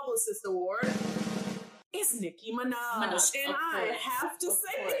Your Publicist Award is Nicki Minaj. And I have to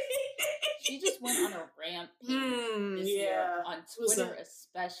say, she just went on a rampage this year, on Twitter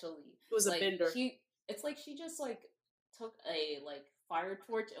especially. It was a bender. It's like she just took a fire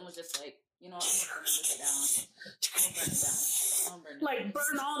torch and was just like, you know what, I'm gonna burn this down. I'm gonna burn it down.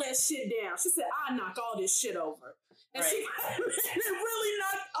 Burn all that shit down. She said, I knock all this shit over. And she really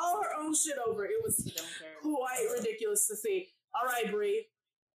knocked all her own shit over. It was quite ridiculous to see. All right, Bree.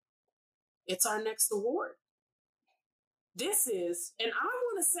 It's our next award. This is, and I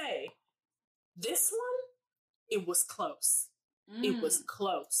want to say, this one, it was close. It was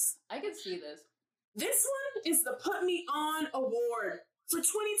close. I can see this. This one is the Put Me On Award for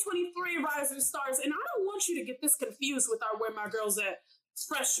 2023 Rising Stars. And I don't want you to get this confused with our Where My Girls At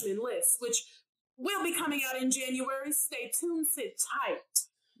freshman list, which will be coming out in January. Stay tuned, sit tight.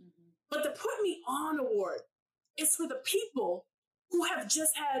 But the Put Me On Award is for the people who have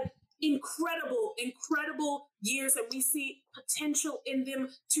just had incredible years, and we see potential in them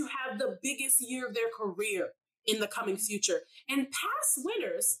to have the biggest year of their career in the coming future. And past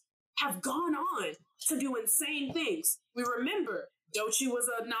winners have gone on to do insane things. We remember Doechii was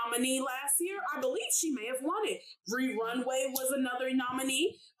a nominee last year. I believe she may have won it. Bree Runway was another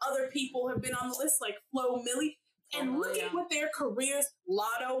nominee. Other people have been on the list like Flo Milli. And looking at their careers,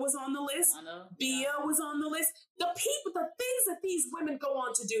 Lotto was on the list. Bia was on the list. The things that these women go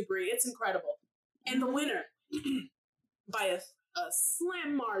on to do, Brie, it's incredible. And the winner, by a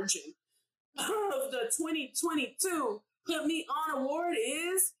slim margin of the 2022 Put Me On Award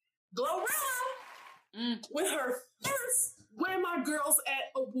is Glorilla with her first Where My Girls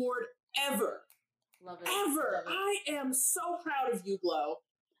At award ever. Love it. Ever. Love it. I am so proud of you, Glow.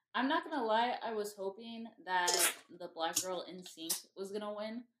 I'm not gonna lie, I was hoping that the black girl in sync was gonna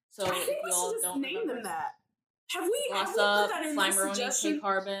win. So I think if y'all don't name remember, them that. Have we put Lassa, that in Slimeroni, K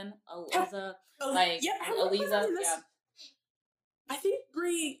Carbon, Eliza, Eliza, yeah. I think,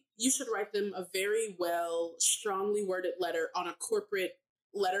 Brie, you should write them a very well, strongly worded letter on a corporate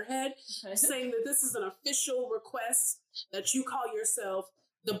letterhead saying that this is an official request that you call yourself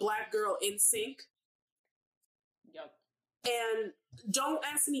the black girl in sync. Yep. And don't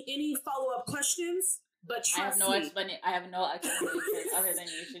ask me any follow-up questions, but trust I have no explanation other than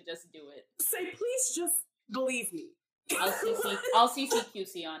you should just do it. Say, please just believe me. I'll CC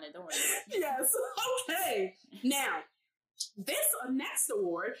QC on it, don't worry. Yes, okay. Now, this next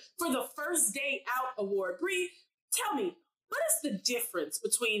award for the First Day Out award. Brie, tell me, what is the difference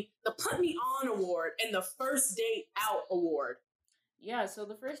between the Put Me On award and the First Day Out award? Yeah, so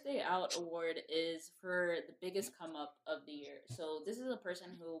the First Day Out award is for the biggest come up of the year. So this is a person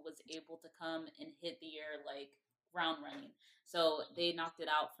who was able to come and hit the year like ground running. So they knocked it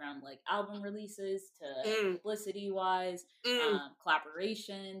out from like album releases to publicity wise,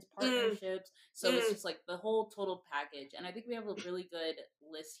 collaborations, partnerships. So it's just like the whole total package. And I think we have a really good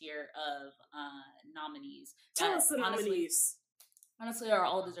list here of nominees. Tell us the nominees. Honestly, are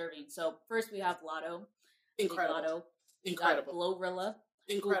all deserving. So first we have Lotto. Incredible. Lotto. Incredible. Glorilla.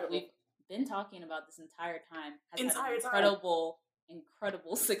 Incredible. We've been talking about this entire time. Has had an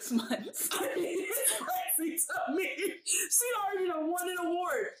incredible 6 months. Crazy to me. She already won an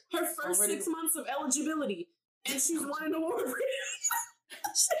award. Her first 6 months of eligibility, and she's won an award.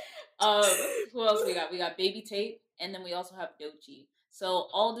 Who else we got? We got Baby Tape, and then we also have Doechii. So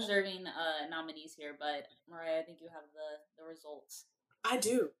all deserving nominees here. But Mariah, I think you have the results. I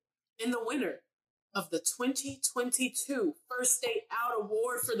do, and the winner of the 2022 First Day Out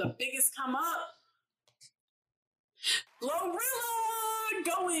Award for the biggest come up, Glorilla,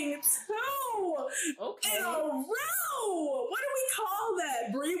 going 2 in a row. What do we call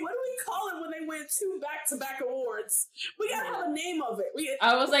that, Brie? What do we call it when they win 2 back-to-back awards? We gotta have a name of it.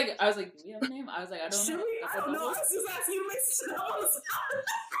 I was like, do we have a name? I was like, I don't know. Should we? I don't know. I was just asking you to make sure.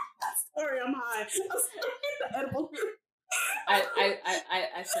 Sorry, I'm high. The edible.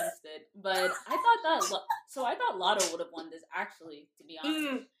 I sensed it, but I thought Lotto would have won this. Actually, to be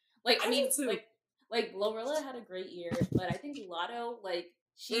honest, like Glorilla had a great year, but I think Lotto, like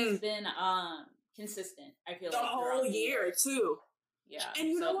she's been consistent. I feel the like whole year too. Yeah, and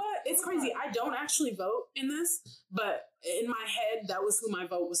you know what? It's crazy. I don't actually vote in this, but in my head, that was who my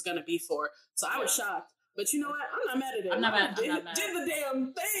vote was gonna be for. So I was shocked. But you know what? I'm not mad at it. I'm not mad. Did the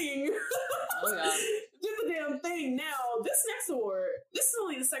damn thing. Oh yeah. Did the damn thing. Now, this next award, this is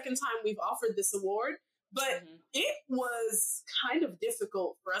only the second time we've offered this award, but it was kind of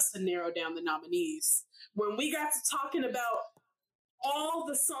difficult for us to narrow down the nominees. When we got to talking about all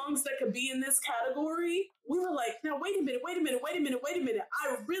the songs that could be in this category, we were like, now wait a minute.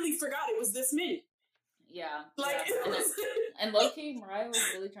 I really forgot it was this many. Yeah. Like, yeah. And low-key, Mariah was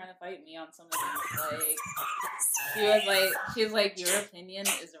really trying to fight me on some of these. Like, she was like, your opinion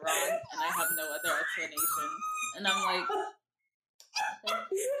is wrong, and I have no other explanation. And I'm like, okay,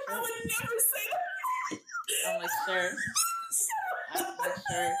 sure. I would never say that. I'm like, sure. I'm like,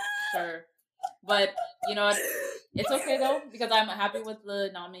 sure. But, you know what? It's okay, though, because I'm happy with the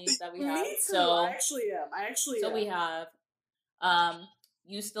nominees that we have. Me too. So, I actually am. So we have,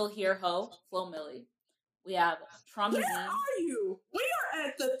 You Still Hear Ho, Flo Milli. We have Trauma Where are you? We are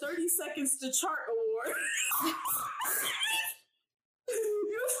at the 30 Seconds to Chart Award. I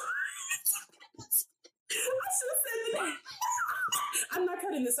should have said the name. I'm not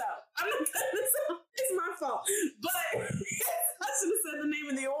cutting this out. It's my fault. But I should have said the name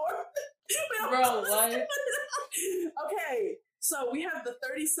of the award. Bro, what? Okay, so we have the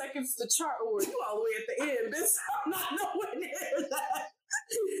 30 Seconds to Chart Award. You all the way at the end, bitch. I'm not nowhere near that.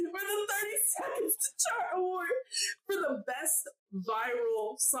 For the 30 Seconds to Chart Award for the best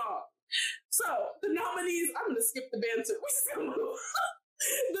viral song. So, the nominees, I'm going to skip the banter. We're just going to move.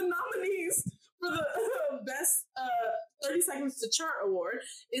 The nominees for the best 30 Seconds to Chart Award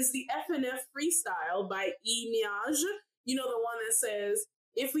is the FNF Freestyle by Image. You know, the one that says,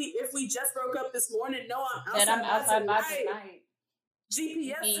 if we just broke up this morning, no, I'm outside by tonight.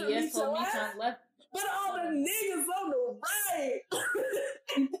 GPS told me to left. but all the niggas on the right.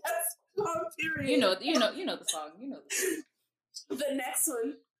 That's one period. You know the song. The next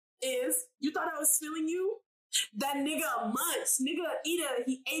one is You Thought I Was Feeling You? That nigga Munch. Nigga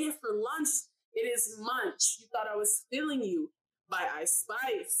he ate it for lunch. It is Munch. You Thought I Was Feeling You by Ice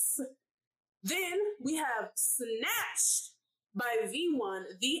Spice. Then we have Snatched by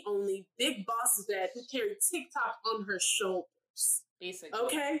V1, the only big boss vet who carried TikTok on her shoulders. Basically.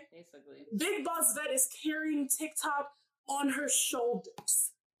 Okay? Basically. Big boss vet is carrying TikTok on her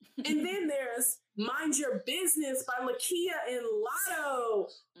shoulders. And then there's Mind Your Business by Lakia and Lotto.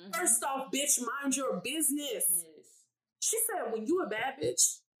 Mm-hmm. First off, bitch, mind your business. Yes. She said, when you a bad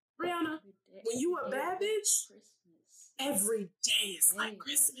bitch, Brianna, when you a bad bitch, every day is like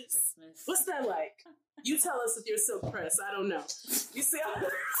Christmas. What's that like? You tell us if you're so pressed. I don't know. You see how...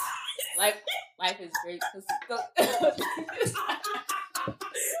 life is great.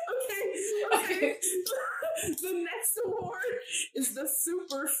 Okay. The next award is the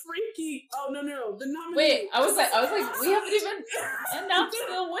Super Freaky. Oh no, the nominee. Wait, I was like, we haven't even announced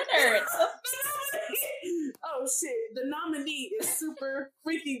the winner. Oh shit! The nominee is Super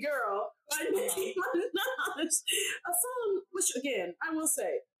Freaky Girl by Nicki Minaj. A song which, again, I will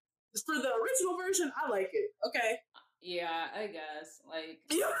say, for the original version, I like it. Okay. Yeah, I guess. Like,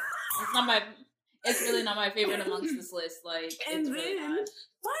 it's really not my favorite amongst this list. Like, and it's then really not.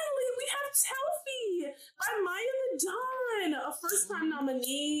 Finally we have Telfie by Maya the Dawn, a first-time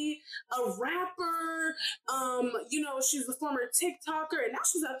nominee, a rapper. She's a former TikToker, and now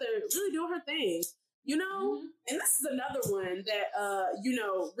she's out there really doing her thing. And this is another one that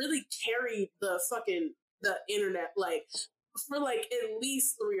really carried the internet for at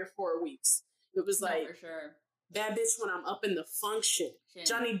least 3 or 4 weeks. It was for sure. Bad bitch when I'm up in the function.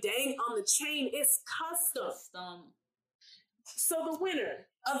 Johnny Dang on the Chain is custom. So the winner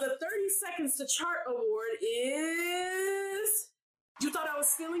of the 30 Seconds to Chart award is You Thought I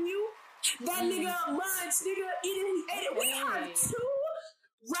Was Feeling You? That nigga Munch, nigga he ate it. We have 2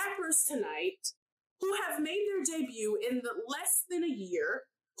 rappers tonight who have made their debut in less than a year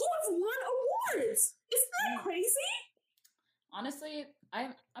who have won awards. Isn't that crazy? Honestly,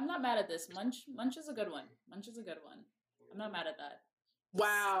 I'm not mad at this. Munch is a good one. I'm not mad at that.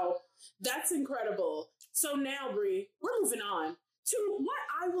 Wow, that's incredible. So now, Bree, we're moving on to what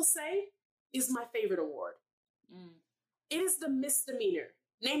I will say is my favorite award. It is the misdemeanor,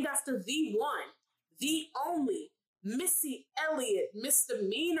 named after the one, the only Missy Elliott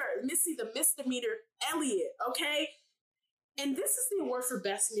misdemeanor. Missy the misdemeanor Elliott, okay? And this is the award for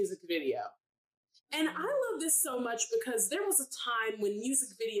Best Music Video. And I love this so much because there was a time when music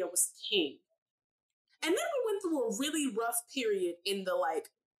video was king. And then we went through a really rough period in the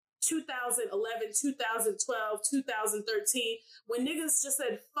 2011, 2012, 2013, when niggas just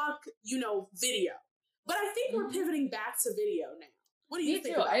said, fuck, video. But I think we're pivoting back to video now. What do you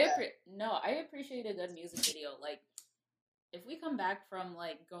think about that? I appreciate a good music video. If we come back from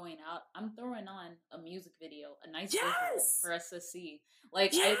going out, I'm throwing on a music video, a nice visual for us to see. I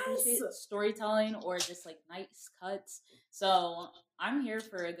appreciate storytelling or just nice cuts. So I'm here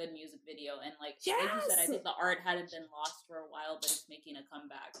for a good music video. And like you said, I think the art hadn't been lost for a while, but it's making a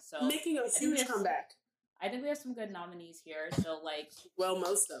comeback. So making a huge comeback. I think we have some good nominees here. So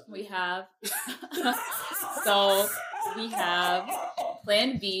most of them. We have so we have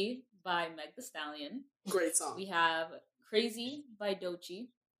Plan B by Meg Thee Stallion. Great song. We have Crazy by Doechii.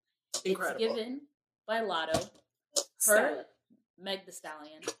 Incredible. It's Given by Lotto. Her, Meg Thee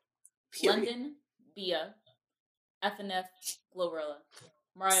Stallion. Period. London, Bia. FNF, Glorilla.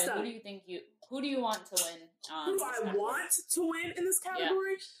 Mariah, who do you want to win? Who do I want to win in this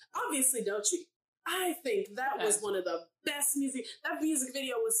category? Yeah. Obviously, Doechii. I think that was one of the best music. That music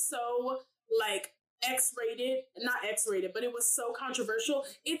video was so X-rated, not X-rated, but it was so controversial.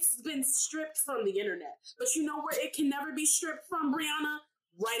 It's been stripped from the internet. But you know where it can never be stripped from, Brianna?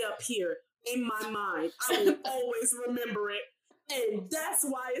 Right up here in my mind. I will always remember it. And that's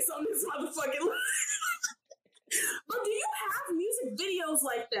why it's on this motherfucking list. But do you have music videos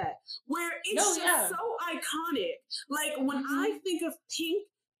like that? Where it's so iconic? When I think of Pink,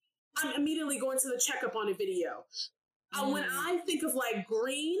 I'm immediately going to the Checkup on a video. When I think of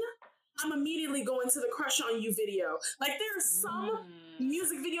Green, I'm immediately going to the Crush on You video. There's some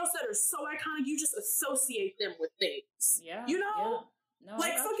music videos that are so iconic, you just associate them with things. Yeah. You know? Yeah. No,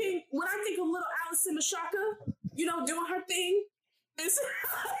 fucking, when I think of little Allison Mashaka, doing her thing,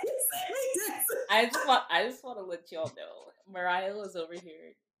 I just want to let y'all know, Mariah was over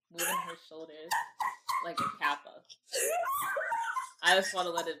here moving her shoulders like a kappa. I just want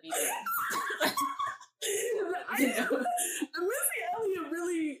to let it be there. Missy Elliott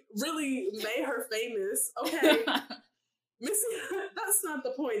really really made her famous. Okay. Missy, that's not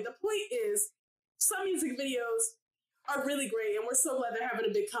the point. The point is some music videos are really great, and we're so glad they're having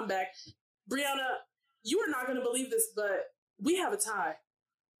a big comeback. Brianna, you are not going to believe this, but we have a tie.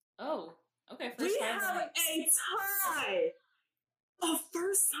 Oh, okay. We have a tie. A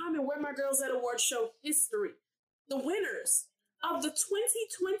first time in Where My Girls At Award Show history. The winners of the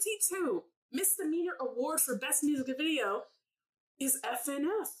 2022 Misdemeanor Award for Best Music Video is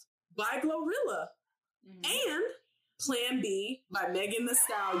FNF by Glorilla and Plan B by Megan Thee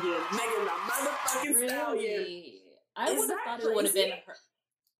Stallion. Megan the motherfucking Stallion. I would have thought it would have been her.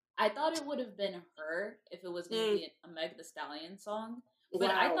 I thought it would have been her if it was going to be a Meg Thee Stallion song. But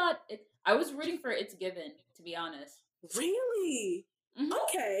wow. I was rooting for It's Given, to be honest. Really? Mm-hmm.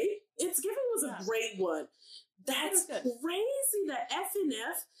 Okay. It's Given was a great one. That's crazy that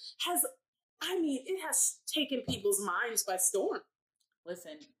FNF has, it has taken people's minds by storm.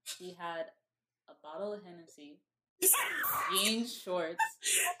 Listen, he had a bottle of Hennessy, jeans, shorts,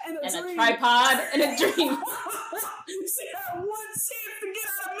 and a tripod and a dream. She had one chance to get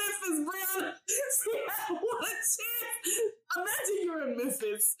out of Memphis, Brianna. She had one chance. Imagine you're in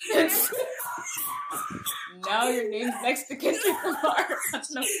Memphis. Now your name's next to Kendrick Lamar.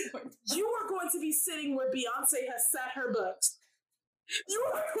 You are going to be sitting where Beyonce has sat her butt. You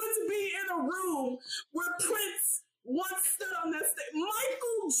are going to be in a room where Prince once stood on that stage.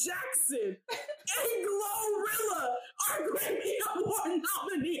 Michael Jackson and Glorilla are Grammy Award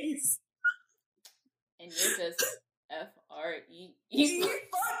nominees. And you're just F-R-E-E.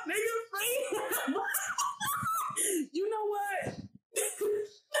 Fuck, nigga, free. You know what?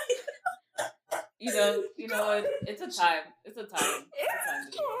 You know what? It's a time. It's a time. It's time.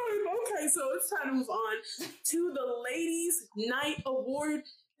 Okay, so it's time to move on to the Ladies' Night Award.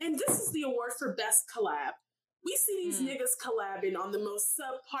 And this is the award for Best Collab. We see these niggas collabing on the most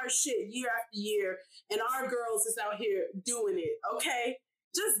subpar shit year after year, and our girls is out here doing it, okay?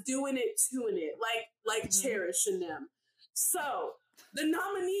 Just doing it, like cherishing them. So, the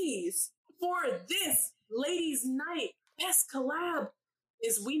nominees for this Ladies' Night Best Collab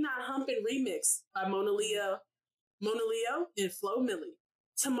is We Not Humpin' Remix by Mona Leo and Flo Milli.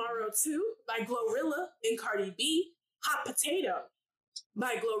 Tomorrow 2 by Glorilla and Cardi B. Hot Potato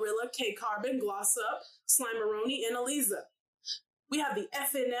by Glorilla, K Carbon, Gloss Up, Slimeroni, and Aliza. We have the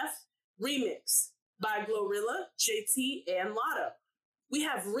FNF Remix by Glorilla, JT, and Lotto. We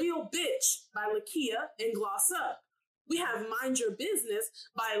have Real Bitch by Lakia and Gloss Up. We have Mind Your Business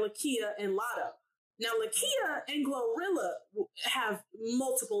by Lakia and Lotto. Now, Lakia and Glorilla have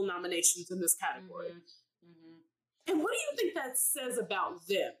multiple nominations in this category. And what do you think that says about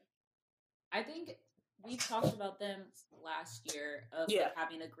them? I think we talked about them last year of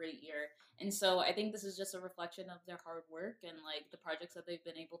having a great year. And so I think this is just a reflection of their hard work and the projects that they've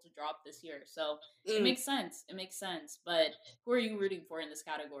been able to drop this year. So it makes sense. It makes sense. But who are you rooting for in this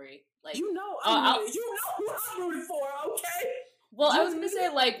category? You know who I'm rooting for, okay? Well, I was going to say,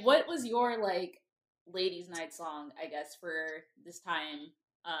 what was your, Ladies' Night song, I guess, for this time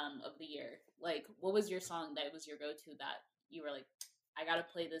of the year? What was your song that was your go-to that you were like, I gotta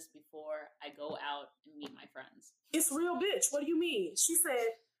play this before I go out and meet my friends? It's Real Bitch. What do you mean? She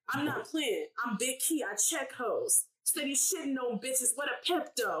said, I'm not playing. I'm Big Key. I check hoes. Steady shitting on bitches. What a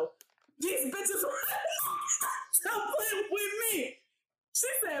pimp, though. These bitches stop playing with me. She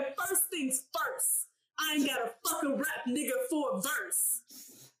said, first things first. I ain't gotta fuck a rap nigga for a verse.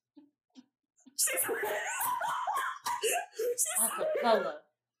 Acapella.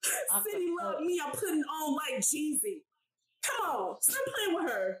 City love me. I'm putting on like Jeezy. Come on, stop playing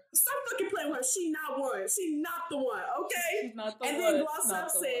with her. Stop fucking playing with her. She not one. She not the one, okay? She's not the and one. Then Gloss Up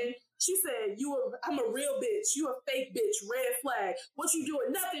said, she said, I'm a real bitch. You a fake bitch. Red flag. What you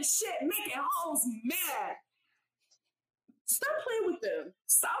doing? Nothing. Shit. Making hoes mad. Stop playing with them.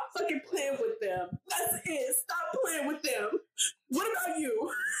 Stop fucking playing with them. That's it. Stop playing with them. What about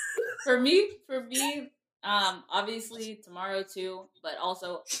you? For me, obviously Tomorrow 2, but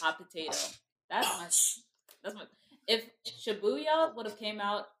also Hot Potato. That's my. If Shibuya would have came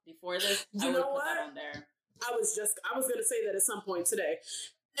out before this, I would have put that on there. I was gonna say that at some point today.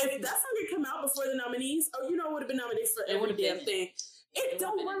 If that song had come out before the nominees, it would have been nominated for every damn thing.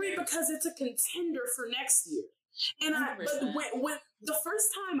 Don't worry because it's a contender for next year. And but when the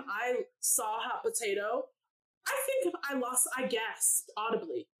first time I saw Hot Potato, I think I gasped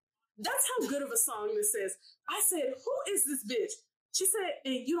audibly. That's how good of a song this is. I said, who is this bitch? She said,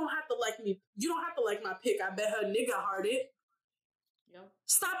 and you don't have to like me. You don't have to like my pick. I bet her nigga hearted. Yep.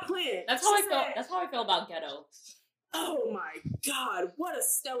 Stop playing. That's how I felt. That's how I feel about Ghetto. Oh my God, what a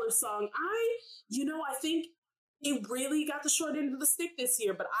stellar song. I think it really got the short end of the stick this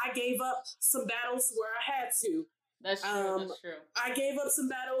year, but I gave up some battles where I had to. That's true. That's true. I gave up some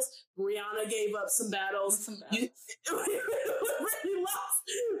battles. Rihanna gave up some battles. Really lost.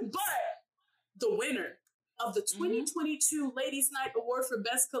 But the winner of the 2022 Ladies Night Award for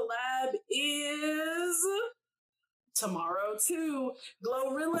Best Collab is Tomorrow 2.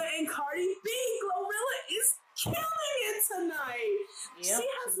 Glorilla and Cardi B. Glorilla is killing it tonight. Yep, she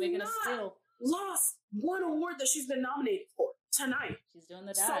has making a steal. Lost one award that she's been nominated for tonight. She's doing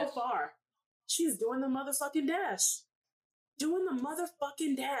the dash. So far. She's doing the motherfucking dash. Doing the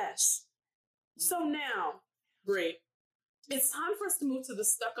motherfucking dash. So now, Brie, it's time for us to move to the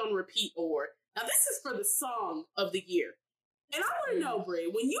Stuck on Repeat Award. Now, this is for the Song of the Year. And I want to know,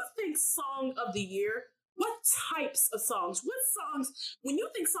 Brie, when you think Song of the Year, what types of songs? What songs, when you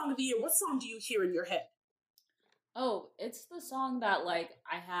think Song of the Year, what song do you hear in your head? Oh, it's the song that, like,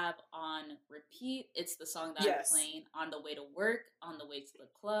 I have on repeat. It's the song that I'm playing on the way to work, on the way to the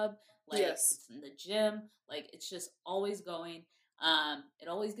club, like, it's in the gym. Like, it's just always going. It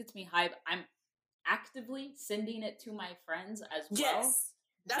always gets me hype. I'm actively sending it to my friends as well. Yes,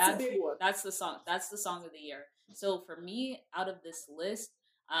 that's a big one. That's the song. That's the Song of the Year. So for me, out of this list,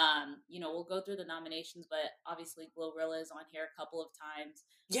 we'll go through the nominations, but obviously Glorilla is on here a couple of times.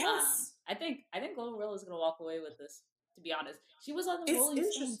 Yes. I think Glorilla is going to walk away with this, to be honest. She was on the Rolling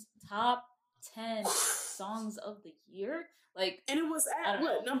Stones top 10 songs of the year. Like, and it was at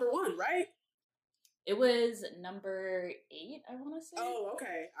what, number 1, right? It was number 8, I want to say. Oh,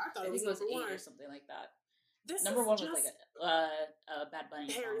 okay. I thought it was number 8 1 or something like that. This number 1 was like a Bad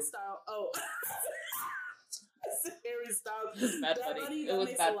Bunny Harry song. Styles. Oh. Harry Styles. It was Bad Bunny. That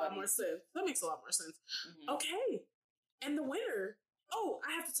makes a lot more sense. That makes a lot more sense. Mm-hmm. Okay. And the winner. Oh,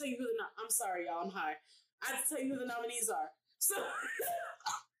 I have to tell you who I'm sorry, y'all. I'm high. I have to tell you who the nominees are. So,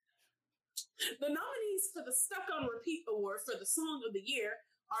 the nominees for the Stuck on Repeat Award for the Song of the Year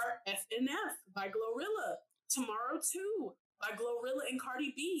are FNF by Glorilla, Tomorrow 2 by Glorilla and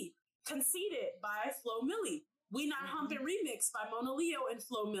Cardi B, Conceited by Flo Milli, We Not Humpin' Remix by Mona Leo and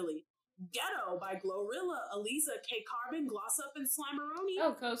Flo Milli, Ghetto by Glorilla, Aliza, K Carbon, Gloss Up, and Slimeroni.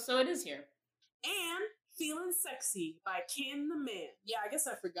 Oh, so it is here. And Feeling Sexy by Ken the Man. Yeah, I guess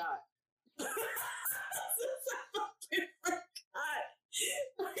I forgot. I fucking forgot.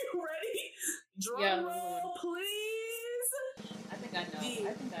 Are you ready? Drum roll, please. I think I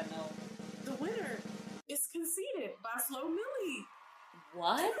know. The winner is Conceited by Flo Milli.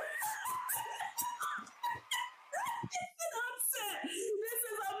 What? It's an upset. This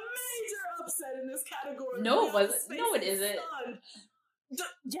is a major upset in this category. No, it isn't.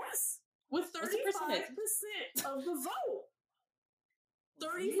 Yes. With 35% of the vote.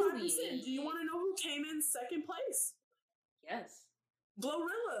 35%. Really? Do you want to know who came in second place? Yes.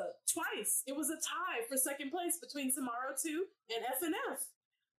 Glorilla, twice. It was a tie for second place between Tomorrow 2 and FNF.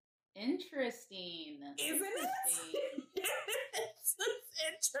 Interesting. Isn't it? It's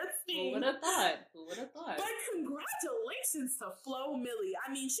interesting. Who would have thought? But congratulations to Flo Milli. I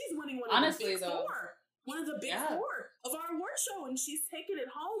mean, she's winning one of the big four. One of the big four of our award show, and she's taking it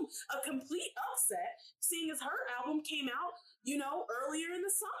home. A complete upset, seeing as her album came out, earlier in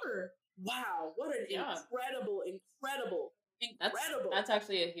the summer. Wow, what an incredible. That's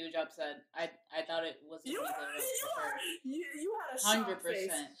actually a huge upset. I thought it was you had a shocked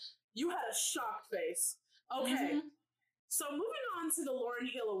face. You had a shocked face. Okay. So moving on to the Lauryn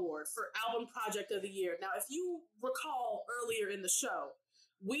Hill Award for Album Project of the Year. Now, if you recall earlier in the show,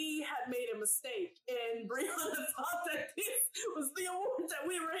 we had made a mistake, and Brianna thought that this was the award that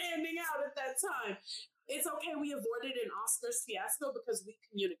we were handing out at that time. It's okay, we avoided an Oscars fiasco because we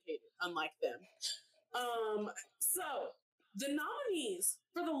communicated, unlike them. So, the nominees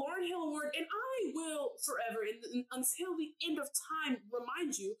for the Lauryn Hill Award, and I will forever, until the end of time,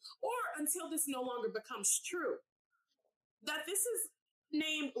 remind you, or until this no longer becomes true, that this is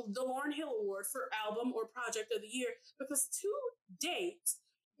named the Lauryn Hill Award for Album or Project of the Year because to date,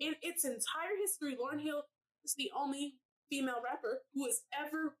 in its entire history, Lauryn Hill is the only female rapper who has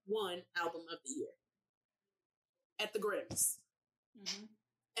ever won Album of the Year at the Grammys.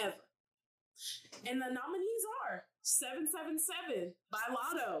 Ever. And the nominees are 777 by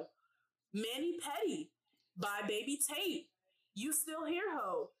Lotto, Manny Petty by Baby Tate, You Still Here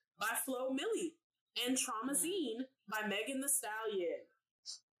Ho by Flo Milli, and Traumazine by Megan Thee Stallion.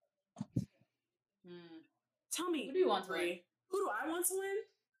 Tell me, who do you want to win? Who do I want to win?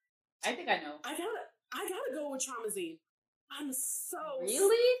 I think I know. I gotta go with Traumazine. I'm so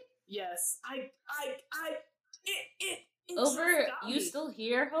really. Yes, it over You Still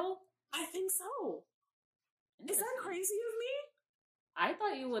Here Ho. I think so. Is that crazy of me? I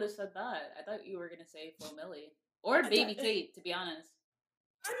thought you would have said that. I thought you were gonna say Flo Milli. Or Baby Tate, to be honest.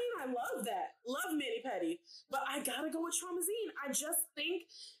 I mean, I love that. Love Manny Petty. But I gotta go with Traumazine. I just think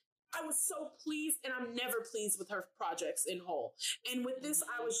I was so pleased, and I'm never pleased with her projects in whole. And with this,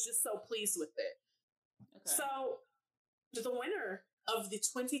 I was just so pleased with it. Okay. So, the winner of the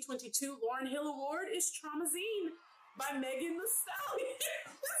 2022 Lauryn Hill Award is Traumazine by Megan Thee Stallion.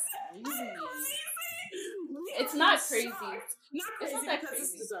 It's not crazy. Not crazy because crazy.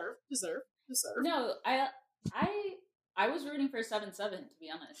 It's deserved. No, I was rooting for 7-7, to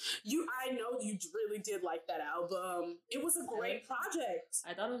be honest. I know you really did like that album. It was a great project.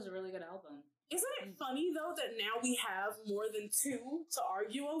 I thought it was a really good album. Isn't it funny, though, that now we have more than two to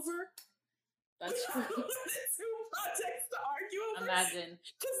argue over? That's true. 2 projects to argue over. Imagine.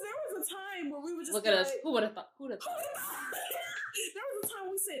 Because there was a time where we would just look at us. Who would have thought? There was a time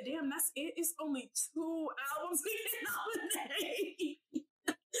we said, "Damn, that's it. It's only 2 albums we can nominate."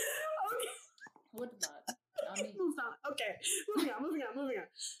 Okay. Who would have thought? Okay, moving on.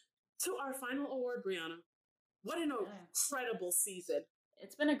 To our final award, Brianna. What an incredible season.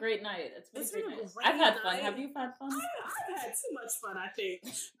 It's been a great night. It's been a great night. I've had fun. Have you had fun? I've had too much fun, I think.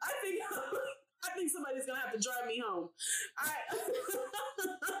 I think somebody's going to have to drive me home. I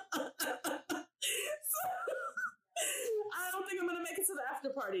don't think I'm going to make it to the after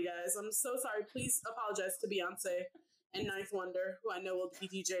party, guys. I'm so sorry. Please apologize to Beyonce and Ninth Wonder, who I know will be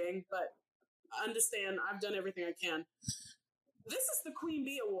DJing, but I understand I've done everything I can. This is the Queen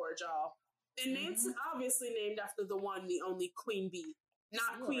Bee Award, y'all. And it's obviously named after the one, the only Queen Bee.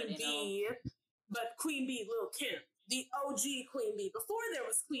 Not Queen Bee, but Queen Bee Lil' Kim. The OG Queen Bee. Before there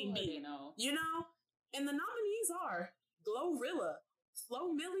was Queen Bee. You know? And the nominees are Glorilla,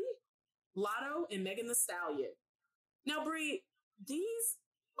 Flo Milli, Lotto, and Megan Thee Stallion. Now, Brie, these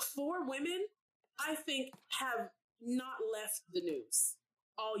 4 women, I think, have not left the news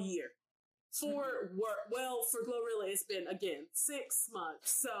all year. For Glorilla, it's been, again, 6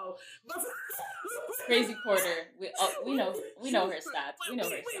 months. So, crazy quarter. We know her stats. We know her stats. We know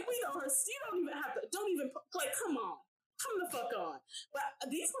her. You don't even, come the fuck on. But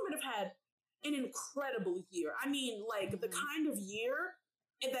these women have had an incredible year. I mean, the kind of year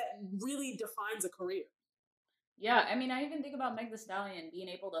that really defines a career. Yeah, I mean, I even think about Meg Thee Stallion being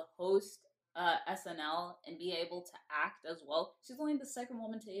able to host SNL and be able to act as well. She's only the second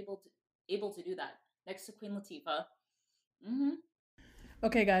woman able to do that, next to Queen Latifah.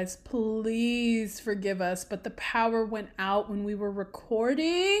 Okay, guys, please forgive us, but the power went out when we were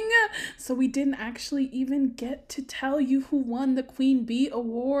recording, so we didn't actually even get to tell you who won the Queen Bee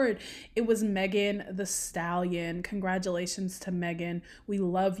Award. It was Megan Thee Stallion. Congratulations to Megan. We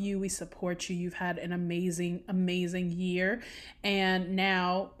love you. We support you. You've had an amazing, amazing year. And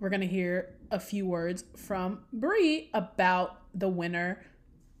now we're going to hear a few words from Brie about the winner.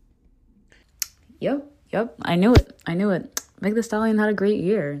 Yep. I knew it. Meg Thee Stallion had a great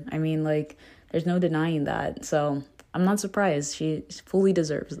year. I mean, there's no denying that. So I'm not surprised. She fully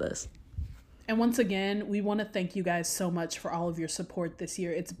deserves this. And once again, we want to thank you guys so much for all of your support this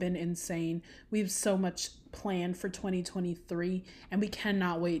year. It's been insane. We have so much planned for 2023, and we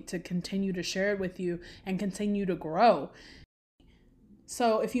cannot wait to continue to share it with you and continue to grow.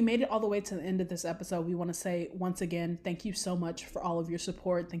 So if you made it all the way to the end of this episode, we want to say once again, thank you so much for all of your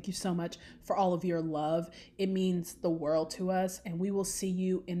support. Thank you so much for all of your love. It means the world to us, and we will see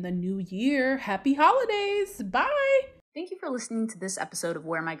you in the new year. Happy holidays. Bye. Thank you for listening to this episode of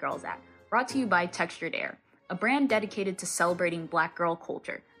Where My Girl's At, brought to you by Textured Air, a brand dedicated to celebrating Black girl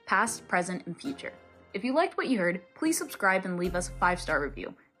culture, past, present, and future. If you liked what you heard, please subscribe and leave us a 5-star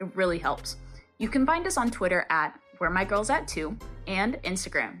review. It really helps. You can find us on Twitter at WhereMyGirlsAt2 and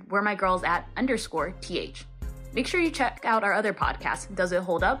Instagram, WhereMyGirlsAt_TH. Make sure you check out our other podcasts, Does It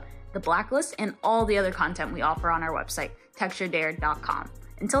Hold Up?, The Blacklist, and all the other content we offer on our website, texturedair.com.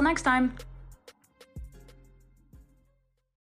 Until next time.